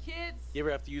ha. Alright, kids. You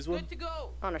ever have to use one? Good to go.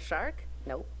 On a shark?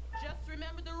 Nope. Just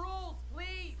remember the rules,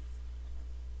 please.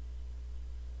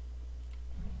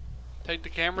 Take the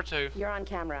camera too. You're on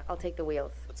camera. I'll take the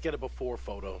wheels. Let's get a before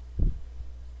photo.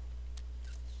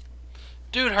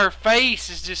 Dude, her face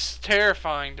is just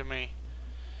terrifying to me.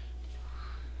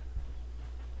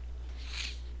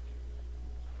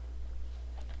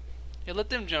 Yeah, let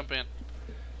them jump in.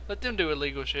 Let them do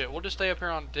illegal shit. We'll just stay up here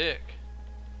on deck.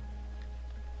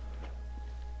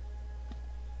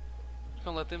 Just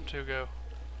gonna let them two go.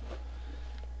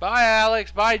 Bye,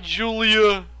 Alex. Bye,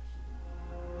 Julia.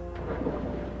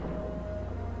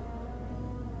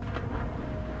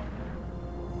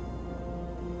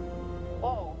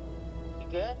 Whoa. You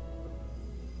good?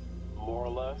 More or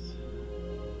less.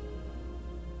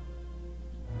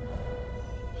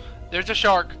 There's a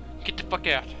shark. Get the fuck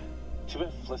out. Too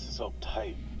bad Fliss is so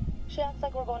tight. She acts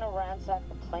like we're going to ransack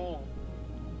the plane.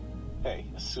 Hey,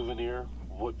 a souvenir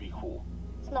would be cool.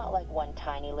 It's not like one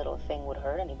tiny little thing would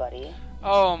hurt anybody.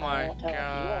 Oh my won't tell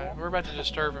god. you. We're about to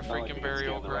disturb a Not like freaking being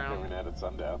burial scanned the wreck ground. every night at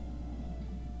sundown.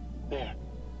 There.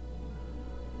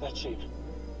 That shape.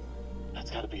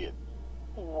 That's gotta be it.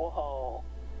 Whoa.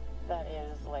 That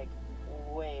is, like,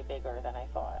 way bigger than I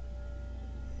thought.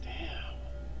 Damn.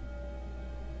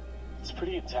 It's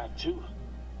pretty intact, too.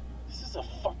 This is a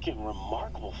fucking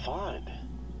remarkable find.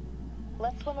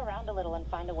 Let's swim around a little and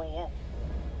find a way in.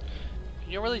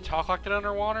 Can you really talk like that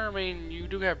underwater? I mean, you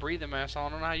do have breathing masks on. I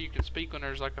don't know how you can speak when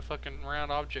there's like a fucking round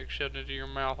object shoved into your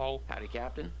mouth hole. Howdy,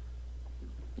 Captain.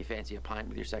 You fancy a pint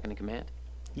with your second in command?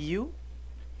 You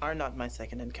are not my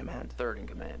second in command. Third in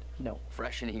command. No.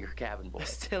 Fresh and eager cabin boy.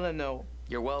 Still a no.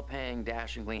 Your well-paying,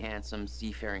 dashingly handsome,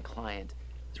 seafaring client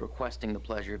is requesting the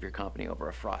pleasure of your company over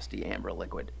a frosty amber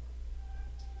liquid.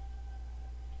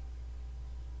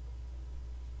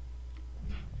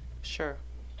 Sure.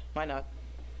 Why not?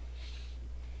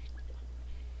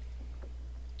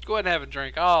 Go ahead and have a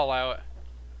drink. I'll allow it.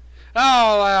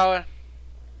 I'll allow it.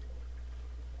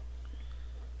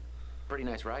 Pretty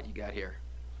nice ride you got here.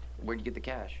 Where'd you get the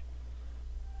cash?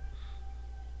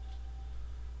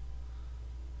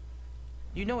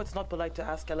 You know it's not polite to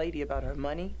ask a lady about her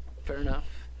money. Fair enough.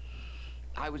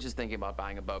 I was just thinking about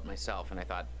buying a boat myself, and I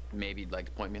thought maybe you'd like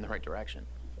to point me in the right direction.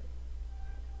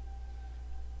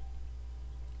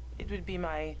 It would be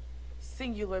my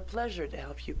singular pleasure to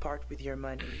help you part with your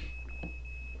money.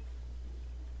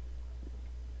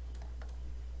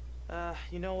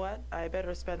 You know what? I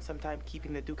better spend some time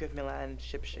keeping the Duke of Milan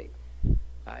shipshape.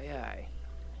 Aye, aye.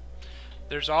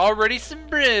 There's already some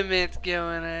bromance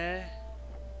going on.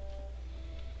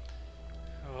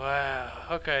 Wow.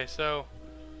 Okay, so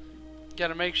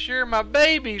gotta make sure my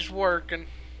baby's working.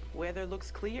 Weather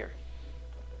looks clear.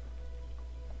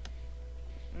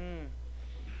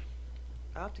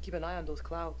 I'll have to keep an eye on those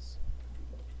clouds.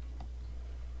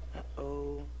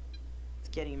 Uh-oh. It's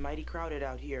getting mighty crowded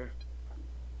out here.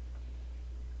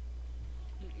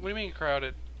 What do you mean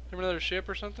crowded? Have another ship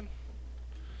or something?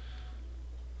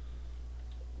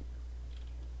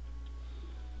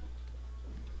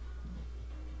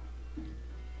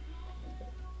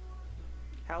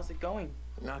 How's it going?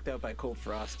 Knocked out by cold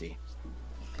frosty.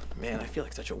 Man, I feel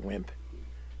like such a wimp.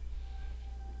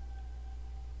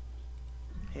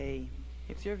 Hey,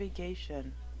 it's your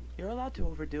vacation. You're allowed to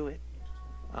overdo it.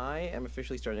 I am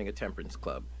officially starting a temperance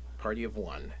club. Party of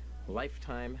one.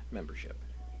 Lifetime membership.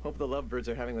 Hope the lovebirds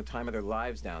are having the time of their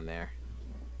lives down there.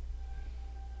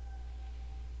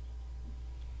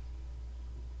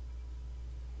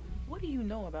 What do you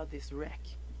know about this wreck?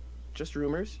 Just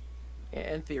rumors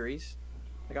and theories.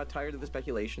 I got tired of the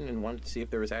speculation and wanted to see if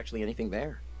there was actually anything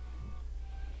there.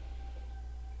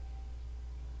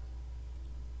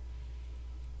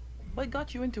 What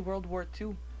got you into World War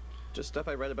II? Just stuff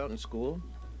I read about in school.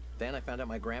 Then I found out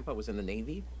my grandpa was in the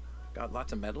Navy. Got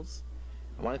lots of medals.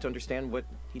 I wanted to understand what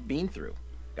he'd been through.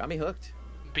 Got me hooked.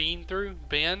 Been through?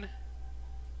 Been?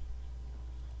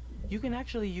 You can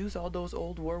actually use all those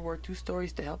old World War II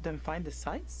stories to help them find the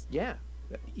sites? Yeah.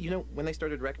 You know, when they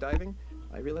started wreck diving,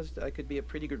 I realized I could be a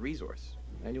pretty good resource.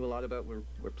 I knew a lot about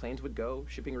where planes would go,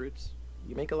 shipping routes.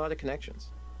 You make a lot of connections.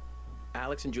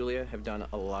 Alex and Julia have done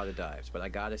a lot of dives, but I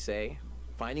gotta say,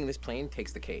 finding this plane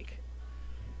takes the cake.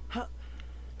 Huh.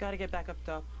 Gotta get back up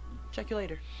top. Check you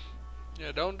later.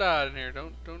 Yeah, don't die in here.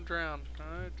 Don't drown.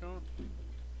 Alright, don't.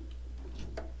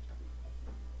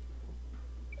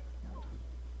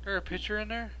 Is there a picture in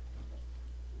there?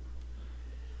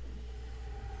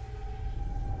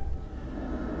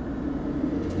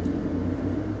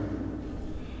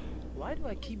 Why do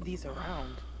I keep these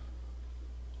around?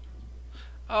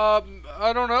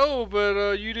 I don't know,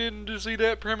 but you didn't see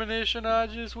that premonition I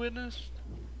just witnessed?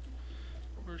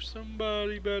 Or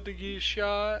somebody about to get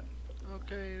shot?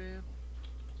 Okay then.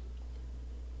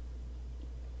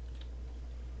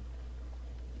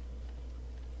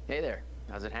 Hey there,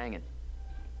 how's it hanging?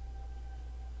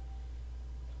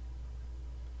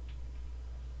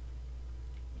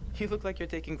 You look like you're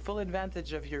taking full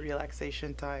advantage of your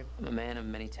relaxation time. I'm a man of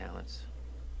many talents.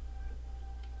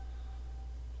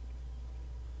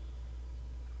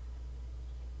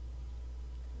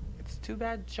 It's too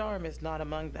bad charm is not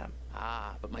among them.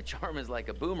 Ah, but my charm is like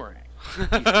a boomerang. You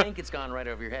think it's gone right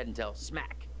over your head until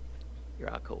smack, you're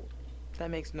out cold.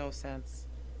 That makes no sense.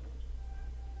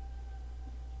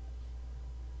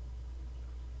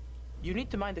 You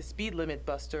need to mind the speed limit,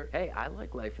 Buster. Hey, I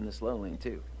like life in the slow lane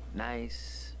too.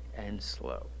 Nice and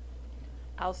slow.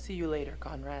 I'll see you later,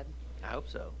 Conrad. I hope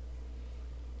so.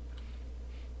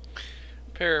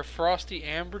 Pair of frosty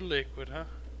amber liquid, huh?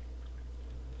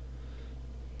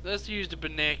 Let's use the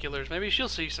binoculars. Maybe she'll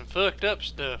see some fucked up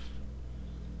stuff.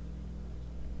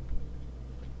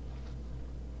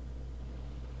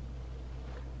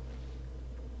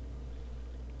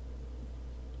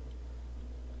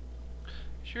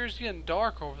 Sure it's getting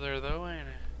dark over there though, ain't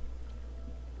it?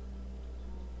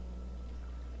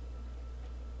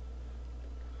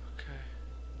 Okay.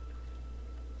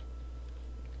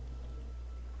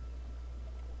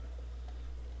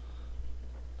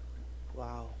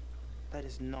 Wow, that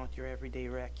is not your everyday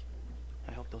wreck.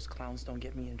 I hope those clowns don't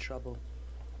get me in trouble.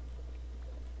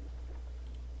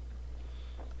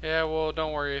 Yeah, well,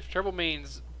 don't worry. If trouble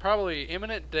means probably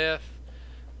imminent death,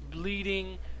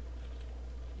 bleeding,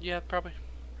 yeah, probably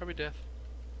death.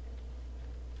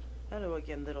 Hello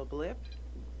again, little blip.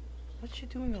 What you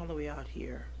doing all the way out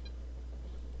here?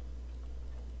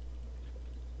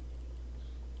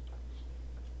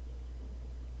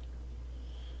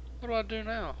 What do I do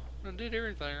now? I did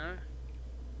everything, right?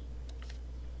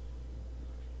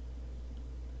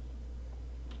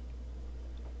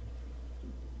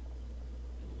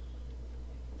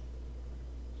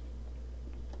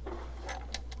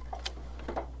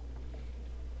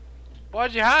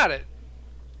 Why'd you hide it?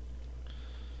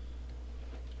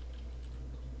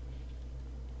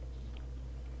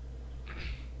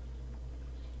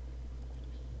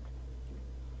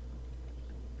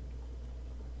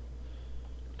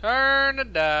 Turn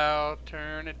it down,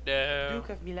 turn it down. Duke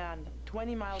of Medan,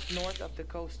 20 miles north of the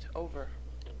coast, over.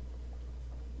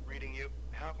 Reading you.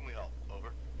 How can we help?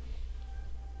 Over.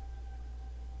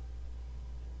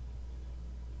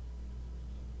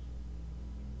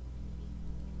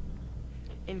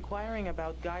 Inquiring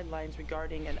about guidelines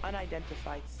regarding an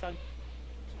unidentified sun.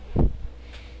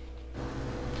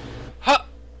 Huh!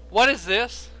 What is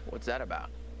this? What's that about?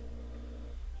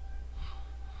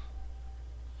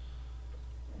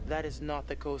 That is not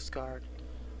the Coast Guard.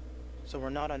 So we're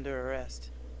not under arrest.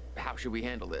 How should we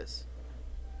handle this?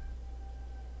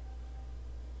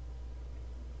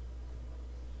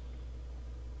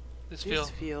 This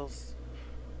feels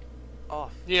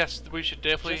off. Yes, we should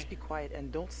definitely. Just be quiet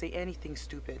and don't say anything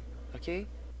stupid, okay?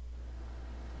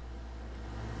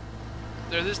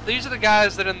 These are the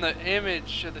guys that in the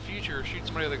image of the future shoot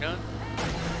somebody with a gun.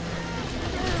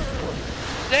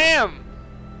 Damn!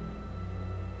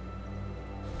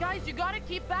 Guys, you gotta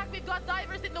keep back. We've got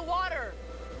divers in the water.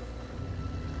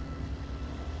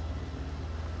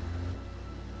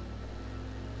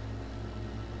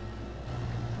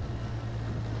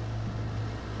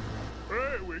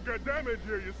 Hey, we got damage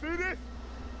here. You see this?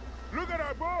 Look at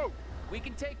our boat. We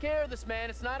can take care of this, man.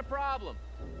 It's not a problem.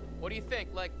 What do you think?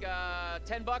 Like,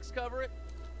 $10 cover it?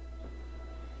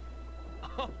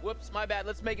 Oh, whoops, my bad.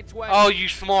 Let's make it 20. Oh, you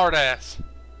smartass.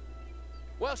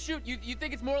 Well, shoot, you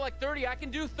think it's more like 30? I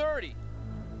can do 30.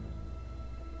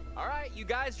 All right, you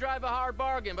guys drive a hard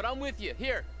bargain, but I'm with you.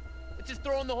 Here, let's just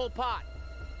throw in the whole pot.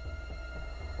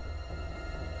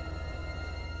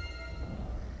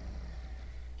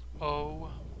 Oh.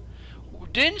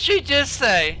 Didn't she just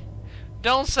say,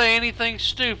 don't say anything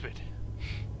stupid?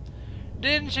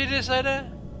 Didn't she just say that?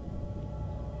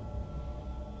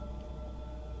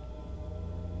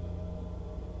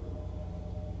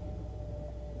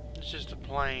 It's just a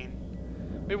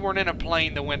plane. We weren't in a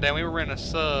plane that went down. We were in a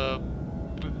sub.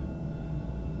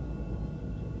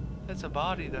 That's a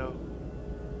body, though.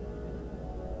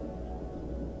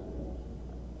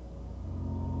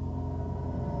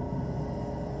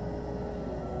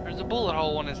 There's a bullet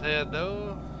hole in his head,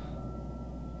 though.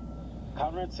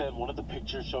 Conrad said one of the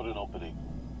pictures showed an opening.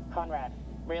 Conrad,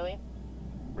 really?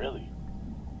 Really?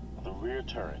 On the rear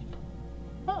turret.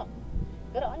 Huh.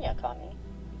 Good on ya, Connie.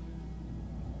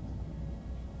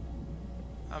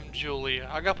 I'm Julia.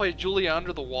 I gotta play Julia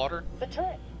under the water. The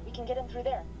turret. We can get in through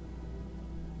there.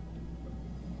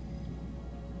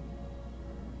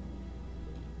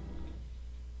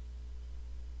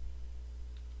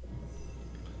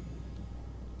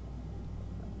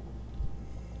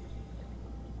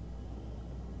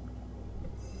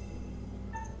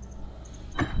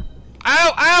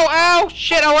 Ow, ow, ow!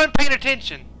 Shit, I wasn't paying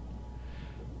attention.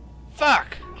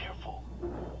 Fuck. Careful.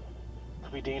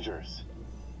 Could be dangerous.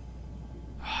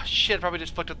 Oh, shit, I probably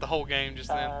just fucked up the whole game just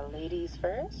then. Ladies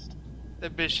first?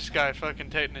 That bitch just got a fucking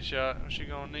tetanus shot. What's she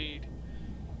gonna need?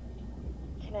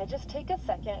 Can I just take a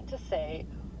second to say,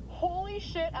 holy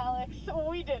shit, Alex,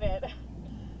 we did it.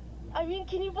 I mean,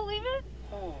 can you believe it?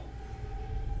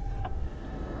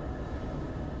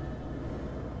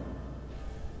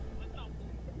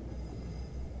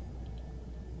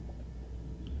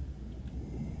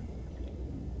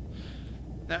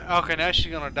 Now, okay, now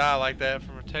she's gonna die like that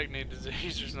from a technique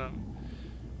disease or something.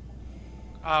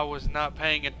 I was not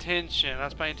paying attention. I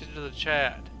was paying attention to the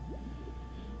chat.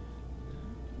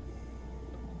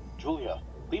 Julia,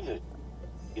 leave it.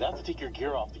 You'd have to take your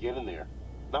gear off to get in there.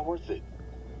 Not worth it.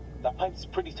 That pipe's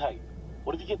pretty tight.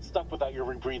 What if you get stuck without your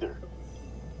rebreather?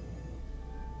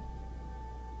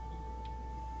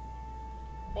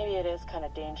 Maybe it is kind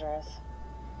of dangerous.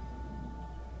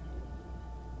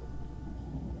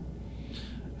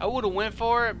 I would have went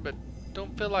for it, but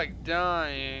don't feel like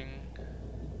dying.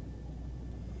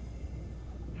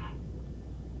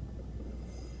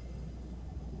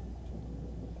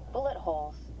 Bullet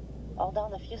holes. All down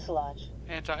the fuselage.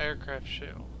 Anti-aircraft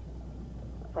shell.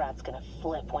 Brad's gonna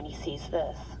flip when he sees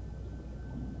this.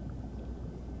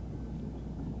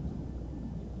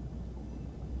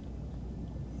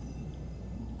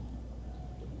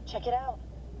 Check it out.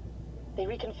 They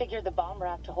reconfigured the bomb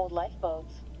rack to hold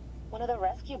lifeboats. One of the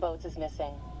rescue boats is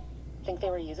missing. Think they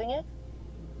were using it?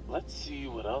 Let's see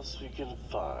what else we can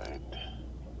find.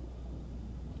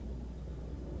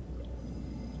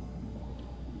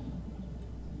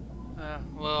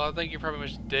 Well, I think you're probably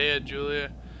much dead,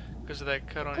 Julia, because of that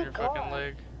cut on your fucking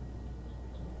leg.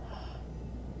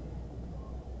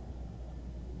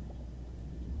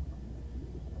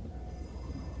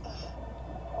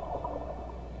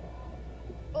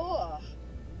 Ugh.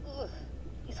 Ugh.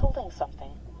 He's holding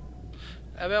something.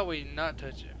 How about we not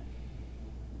touch it?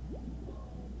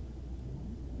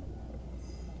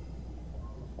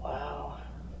 Wow.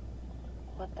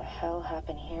 What the hell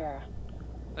happened here?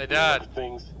 They died.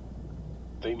 Things.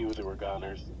 They knew they were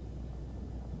goners.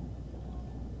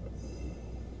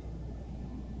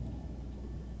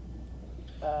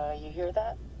 You hear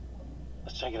that?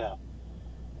 Let's check it out.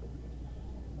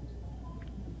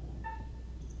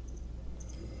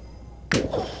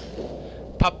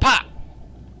 Papa!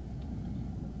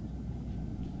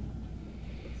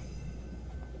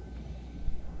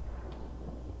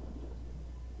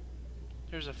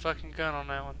 fucking gun on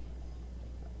that one.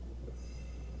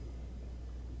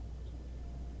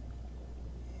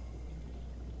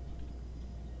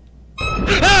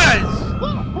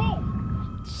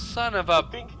 Son of a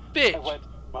bitch! I wet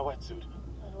my wetsuit.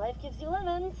 When life gives you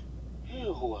lemons.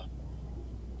 Ew.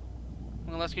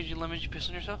 When life gives you lemons, you piss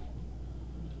on yourself?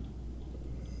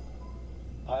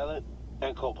 Pilot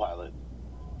and co-pilot.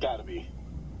 Gotta be.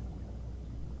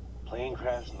 Plane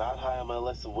crash not high on my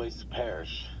list of ways to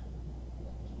perish.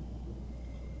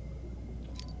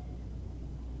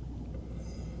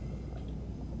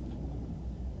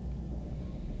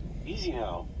 Easy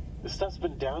now. This stuff's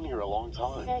been down here a long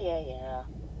time. Yeah.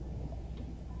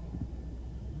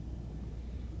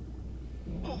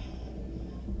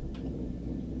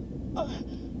 Oh,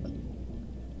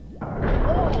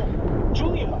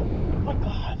 Julia! Oh my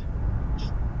God!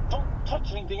 Just don't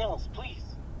touch anything else, please.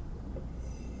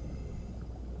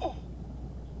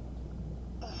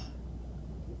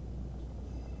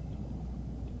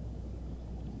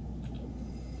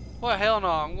 Well, hell no,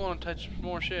 I'm going to touch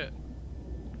more shit.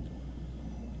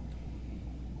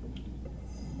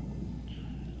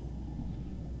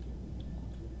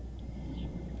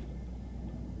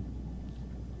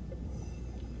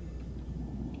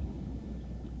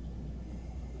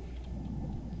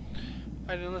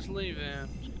 Alright, then let's leave then.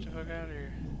 Let's get the fuck out of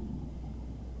here.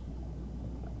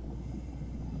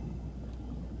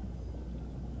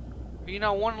 Do you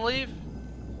not want to leave?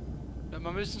 Am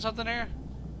I missing something here?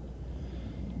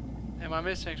 Am I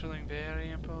missing something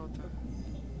very important?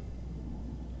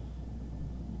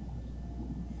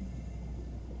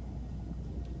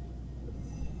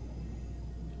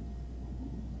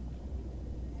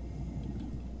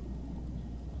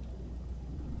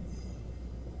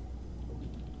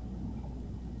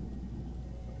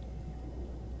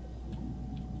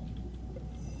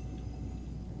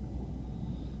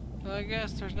 Well, I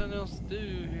guess there's nothing else to do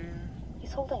here.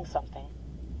 He's holding something.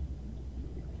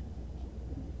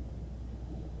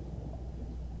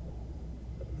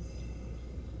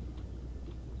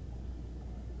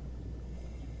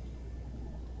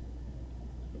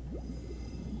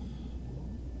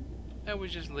 Yeah, we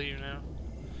just leave now.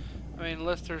 I mean,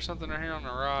 unless there's something right here on the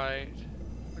right,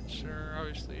 which there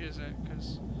obviously isn't,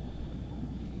 because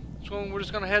we're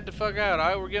just gonna head the fuck out.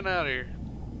 Alright, we're getting out of here.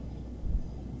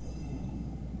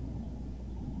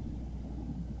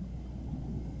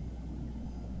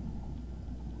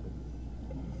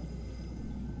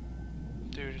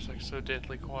 Dude, it's like so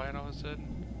deathly quiet all of a sudden.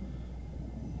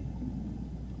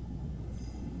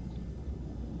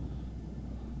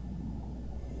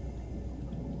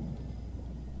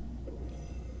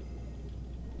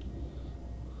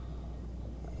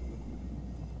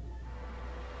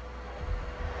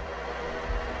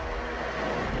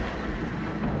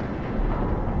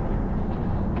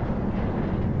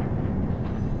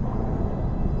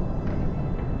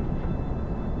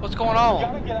 What's going on? We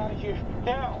gotta get out of here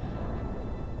now.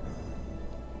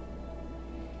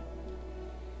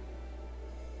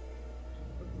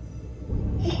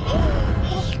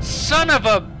 Son of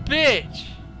a bitch!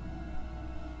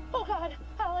 Oh God,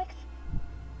 Alex.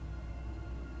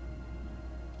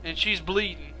 And she's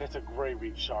bleeding. It's a gray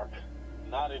reef shark.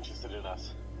 Not interested in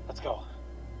us. Let's go.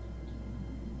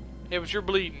 Yeah, but you're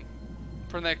bleeding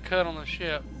from that cut on the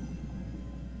ship.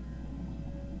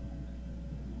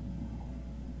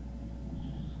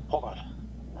 Hold on.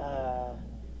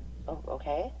 Oh,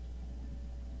 okay.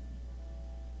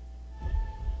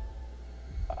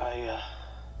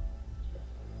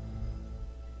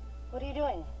 What are you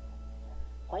doing?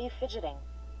 Why are you fidgeting?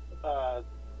 I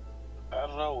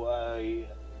don't know.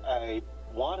 I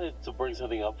wanted to bring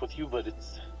something up with you, but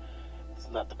it's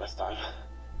not the best time.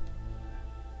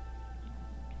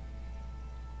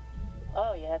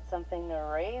 Oh, you had something to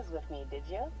raise with me, did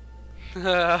you?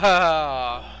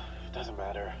 Doesn't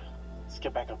matter. Let's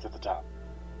get back up to the top.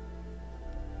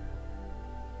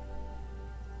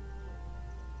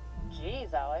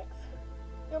 Jeez, Alex.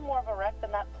 You're more of a wreck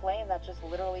than that plane that just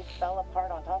literally fell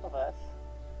apart on top of us.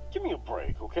 Give me a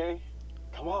break, okay?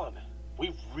 Come on.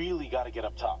 We've really got to get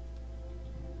up top.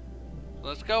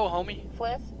 Let's go, homie.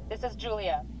 Fliss, this is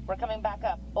Julia. We're coming back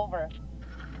up. Over.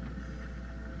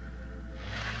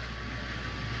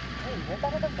 Hey, where'd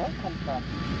that other boat come from?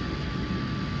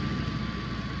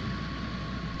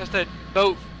 That's that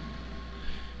boat.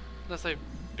 Unless they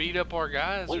beat up our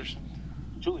guys or something.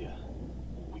 Julia,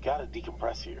 we gotta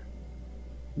decompress here.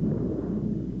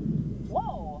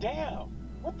 Whoa! Damn!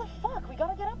 What the fuck? We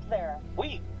gotta get up there.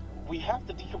 Wait, we have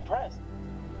to decompress.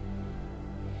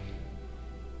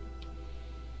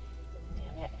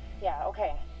 Damn it. Yeah,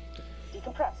 okay.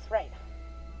 Decompress, right.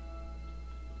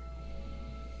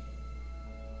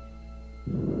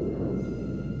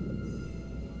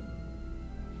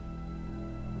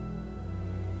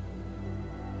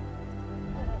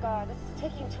 God, this is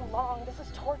taking too long. This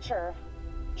is torture.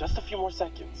 Just a few more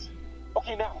seconds.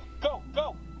 Okay, now, go,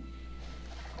 go!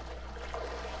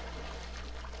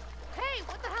 Hey,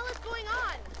 what the hell is going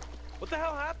on? What the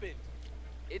hell happened?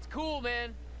 It's cool,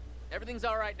 man. Everything's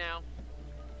all right now.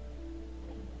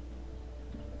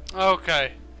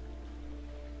 Okay.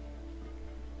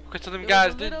 Okay, so them There guys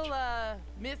was a did. little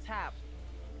mishap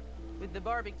with the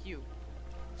barbecue.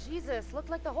 Jesus, looked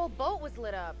like the whole boat was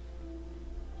lit up.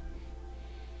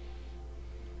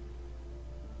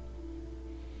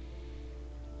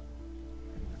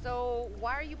 So,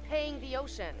 why are you paying the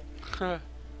ocean?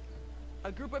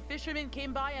 A group of fishermen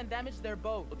came by and damaged their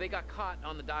boat. Well, they got caught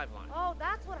on the dive line. Oh,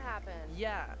 that's what happened.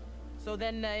 Yeah. So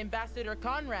then Ambassador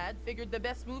Conrad figured the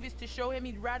best move is to show him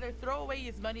he'd rather throw away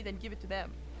his money than give it to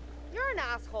them. You're an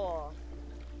asshole.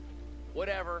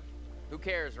 Whatever. Who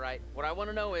cares, right? What I want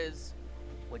to know is,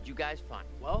 what'd you guys find?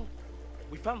 Well,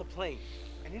 we found the plane,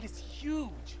 and it is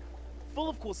huge, full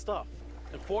of cool stuff.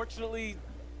 Unfortunately,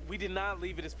 we did not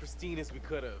leave it as pristine as we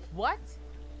could have. What?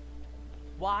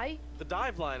 Why? The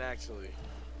dive line, actually.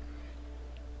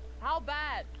 How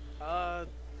bad?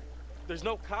 There's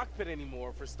no cockpit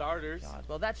anymore, for starters. God,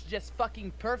 well, that's just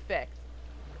fucking perfect.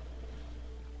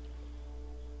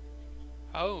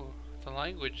 Oh, the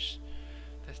language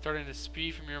that's starting to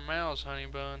spew from your mouths, honey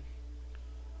bun.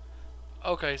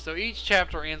 Okay, so each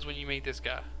chapter ends when you meet this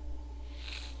guy.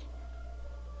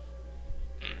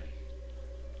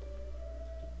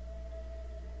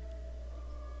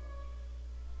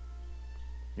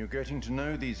 You're getting to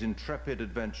know these intrepid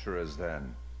adventurers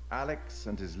then. Alex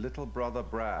and his little brother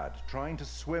Brad, trying to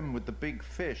swim with the big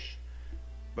fish.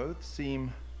 Both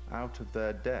seem out of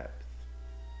their depth.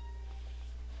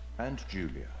 And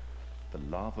Julia, the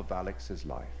love of Alex's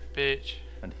life. Bitch.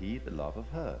 And he the love of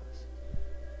hers.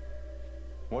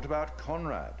 What about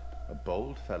Conrad? A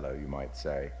bold fellow, you might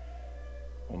say.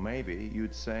 Or maybe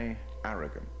you'd say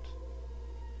arrogant.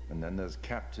 And then there's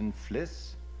Captain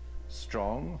Fliss,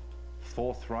 strong,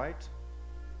 forthright,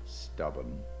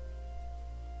 stubborn.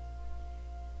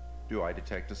 Do I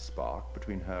detect a spark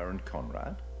between her and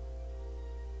Conrad?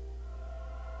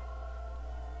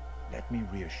 Let me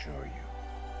reassure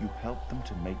you. You help them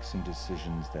to make some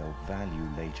decisions they'll value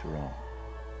later on.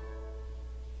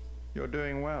 You're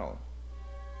doing well.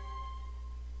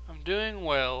 I'm doing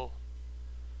well.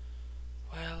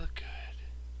 Well, good.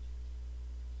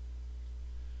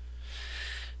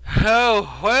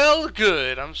 Oh, well,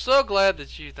 good. I'm so glad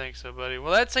that you think so, buddy.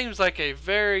 Well, that seems like a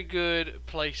very good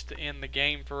place to end the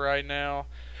game for right now.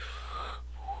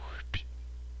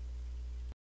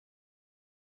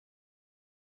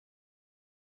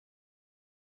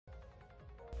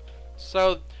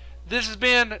 So, this has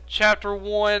been Chapter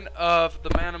 1 of The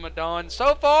Man of Medan.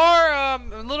 So far,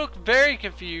 I'm a little very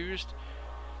confused.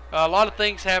 A lot of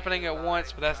things happening at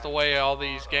once, but that's the way all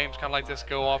these games kind of like this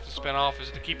go off and spin off, is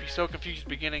to keep you so confused at the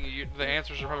beginning. The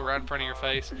answers are probably right in front of your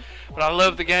face. But I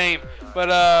love the game. But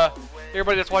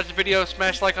everybody that's watching the video,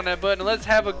 smash like on that button. And let's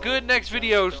have a good next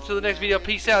video. Till the next video,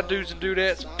 peace out, dudes and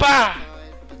dudettes. Bye!